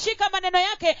 umeshika maneno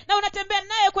yake na unatembea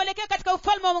naye kuelekea katika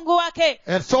ufalme wa Mungu wake.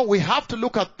 And so we have to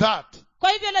look at that. Kwa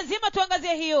hivyo lazima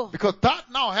tuangazie hiyo. Because that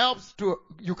now helps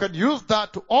you can use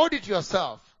that to audit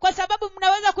yourself. Kwa sababu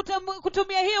mnaweza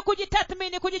kutumia hiyo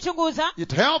kujitathmini, kujichunguza.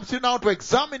 It helps you now to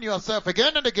examine yourself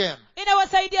again and again.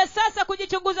 Inawasaidia sasa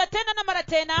kujichunguza tena na mara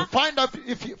tena. To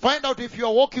find out if you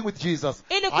are walking with Jesus.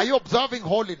 Are you observing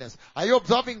holiness? Are you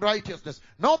observing righteousness?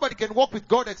 Nobody can walk with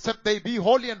God except they be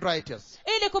holy and righteous.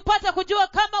 Ili kupata kujua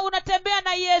kama unatembea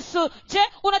na Yesu. Je,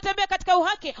 unatembea katika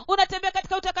uhaki? Unatembea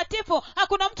katika utakatifu?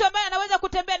 Hakuna mtu ambaye anaweza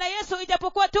kutembea na Yesu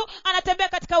ijapokuwa tu anatembea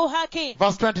katika uhaki.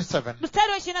 Verse 27.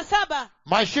 Mstari wa 27.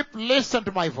 My sheep listen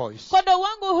to my voice. Kondoo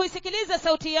wangu huisikiliza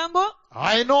sauti yangu.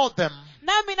 I know them.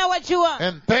 Nami nawajua.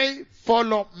 And they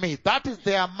follow me. That is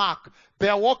their mark. They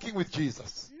are walking with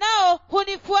Jesus. Nao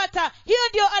hunifuata. Hiyo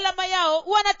ndio alama yao.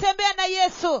 Wanatembea na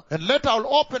Yesu. And later I'll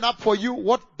open up for you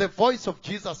what the voice of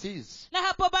Jesus is. Na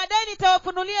hapo baadaye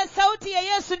nitawafunulia sauti sauti ya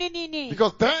Yesu ni nini.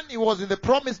 Because then he was in the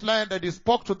promised land and he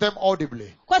spoke to them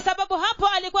audibly. Kwa sababu hapo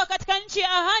alikuwa katika nchi ya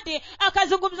ahadi,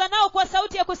 akazungumza nao kwa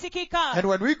sauti ya kusikika. And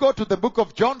when we go to the book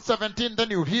of John 17,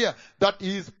 then you hear that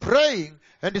he is praying,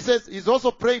 and he says he's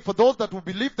also praying for those that will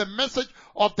believe the message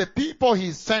of the people he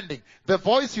is sending. The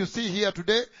voice you see here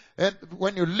today, and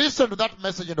when you listen to that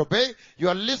message and obey, you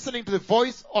are listening to the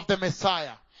voice of the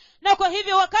Messiah. Na kwa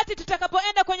hivyo wakati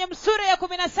tutakapoenda kwenye sura ya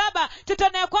 17,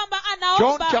 tutaona ya kwamba John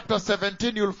anaomba. chapter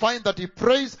 17, you'll find that he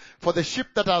prays for the sheep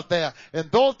that are there,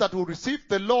 and those that will receive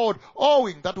the Lord,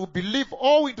 that will believe,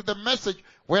 owing to the message,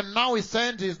 when now he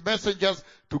sends his messengers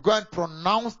to go and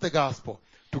pronounce the gospel,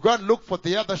 to go and look for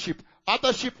the other sheep.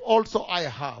 Other sheep also I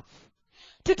have.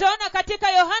 Tutaona katika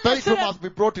Yohana They too sura, must be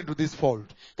brought into this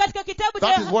fold. katika kitabu cha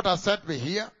That is what has sent me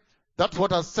here. That's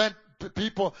what has sent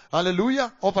people,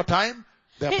 hallelujah, over time.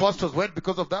 The apostles went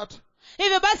because of that.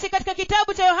 hivyo basi katika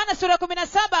kitabu cha Yohana sura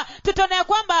 17 tutaona ya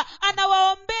kwamba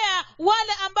anawaombea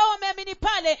wale ambao wameamini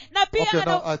pale, na pia Okay,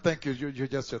 now I thank you. You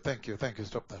just thank you.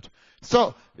 Stop that.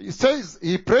 So he says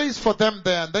he prays for them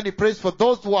there, and then he prays for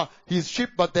those who are his sheep,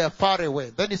 but they are far away.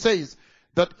 Then he says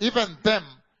that even them,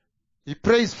 he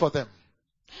prays for them.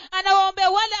 anawaombea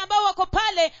wale ambao wako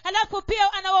pale, halafu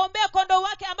pia anawaombea kondoo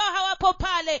wake ambao hawapo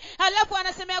pale, halafu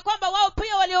anasemea kwamba wao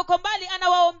pia walioko mbali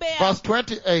anawaombea. Verse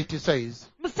 28 he says,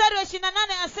 Mstari wa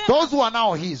 28 asema, those who are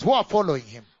now his, who are following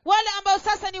him, wale ambao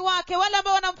sasa ni wake, wale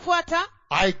ambao wanamfuata,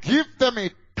 I give them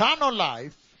eternal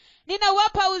life,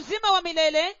 ninawapa uzima wa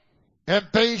milele,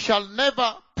 and they shall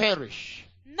never perish.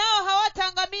 nao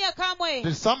hawataangamia kamwe.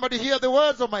 Did somebody hear the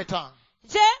words of my tongue?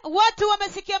 Je, watu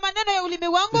wamesikia maneno ya ulimi He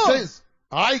wangu? says,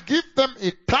 I give them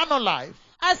eternal life,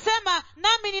 Asema,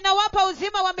 nami ninawapa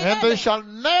uzima wa and they milele, shall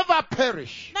never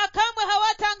perish. na kamwe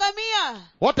hawataangamia.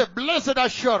 What a blessed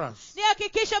assurance. Ni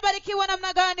hakikisho barikiwa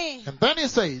namna gani. And then he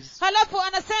says, Halafu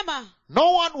anasema,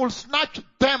 no one will snatch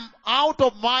them out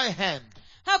of my hand.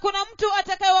 hakuna mtu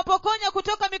atakayewapokonya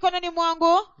kutoka mikononi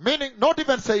mwangu. Meaning, not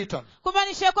even Satan.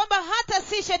 Kumaanisha kwamba hata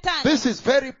si shetani. This is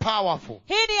very powerful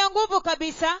Hii ni ya nguvu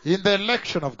kabisa in the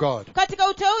election of God. katika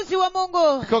uteuzi wa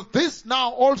Mungu. Because this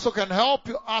now also can help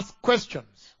you ask questions.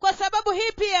 Kwa sababu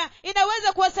hii pia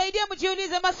inaweza kuwasaidia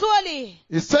mjiulize maswali.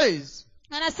 It says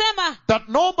Anasema that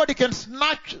nobody can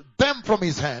snatch them from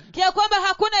his hand. ya kwamba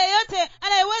hakuna yeyote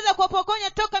anayeweza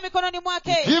kuwapokonya toka mikononi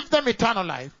mwake. Give them eternal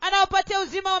life. Anawapatia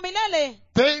uzima wa milele.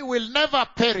 They will never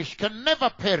perish, can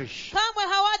never perish.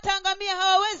 Kamwe hawataangamia,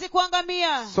 hawawezi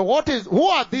kuangamia. So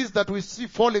who are these that we see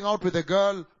falling out with a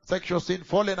girl, sexual sin,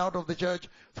 falling out of the church,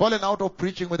 falling out of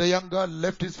preaching with a young girl,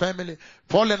 left his family,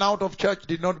 falling out of church,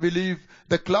 did not believe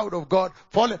the cloud of God,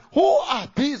 who are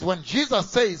these when Jesus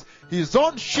says his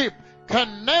own sheep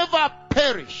can never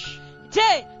perish?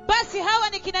 Je, basi hawa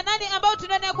ni kina nani ambao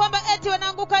tunaona kwamba eti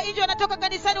wanaanguka nje, wanatoka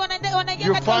kanisani, wanaingia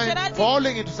You katika find usherati?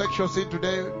 falling into sexual sin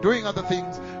today, doing other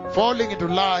things, falling into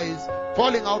lies,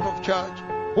 falling out of church.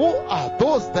 Who are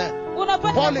those then?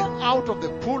 Falling out of the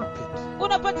pulpit.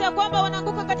 Unapata kwamba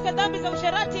wanaanguka katika dhambi za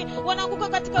usherati, wanaanguka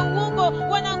katika uongo,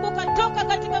 wanaanguka toka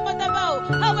katika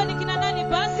madhabahu. Hawa ni kina nani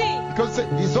basi? Because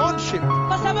his own sheep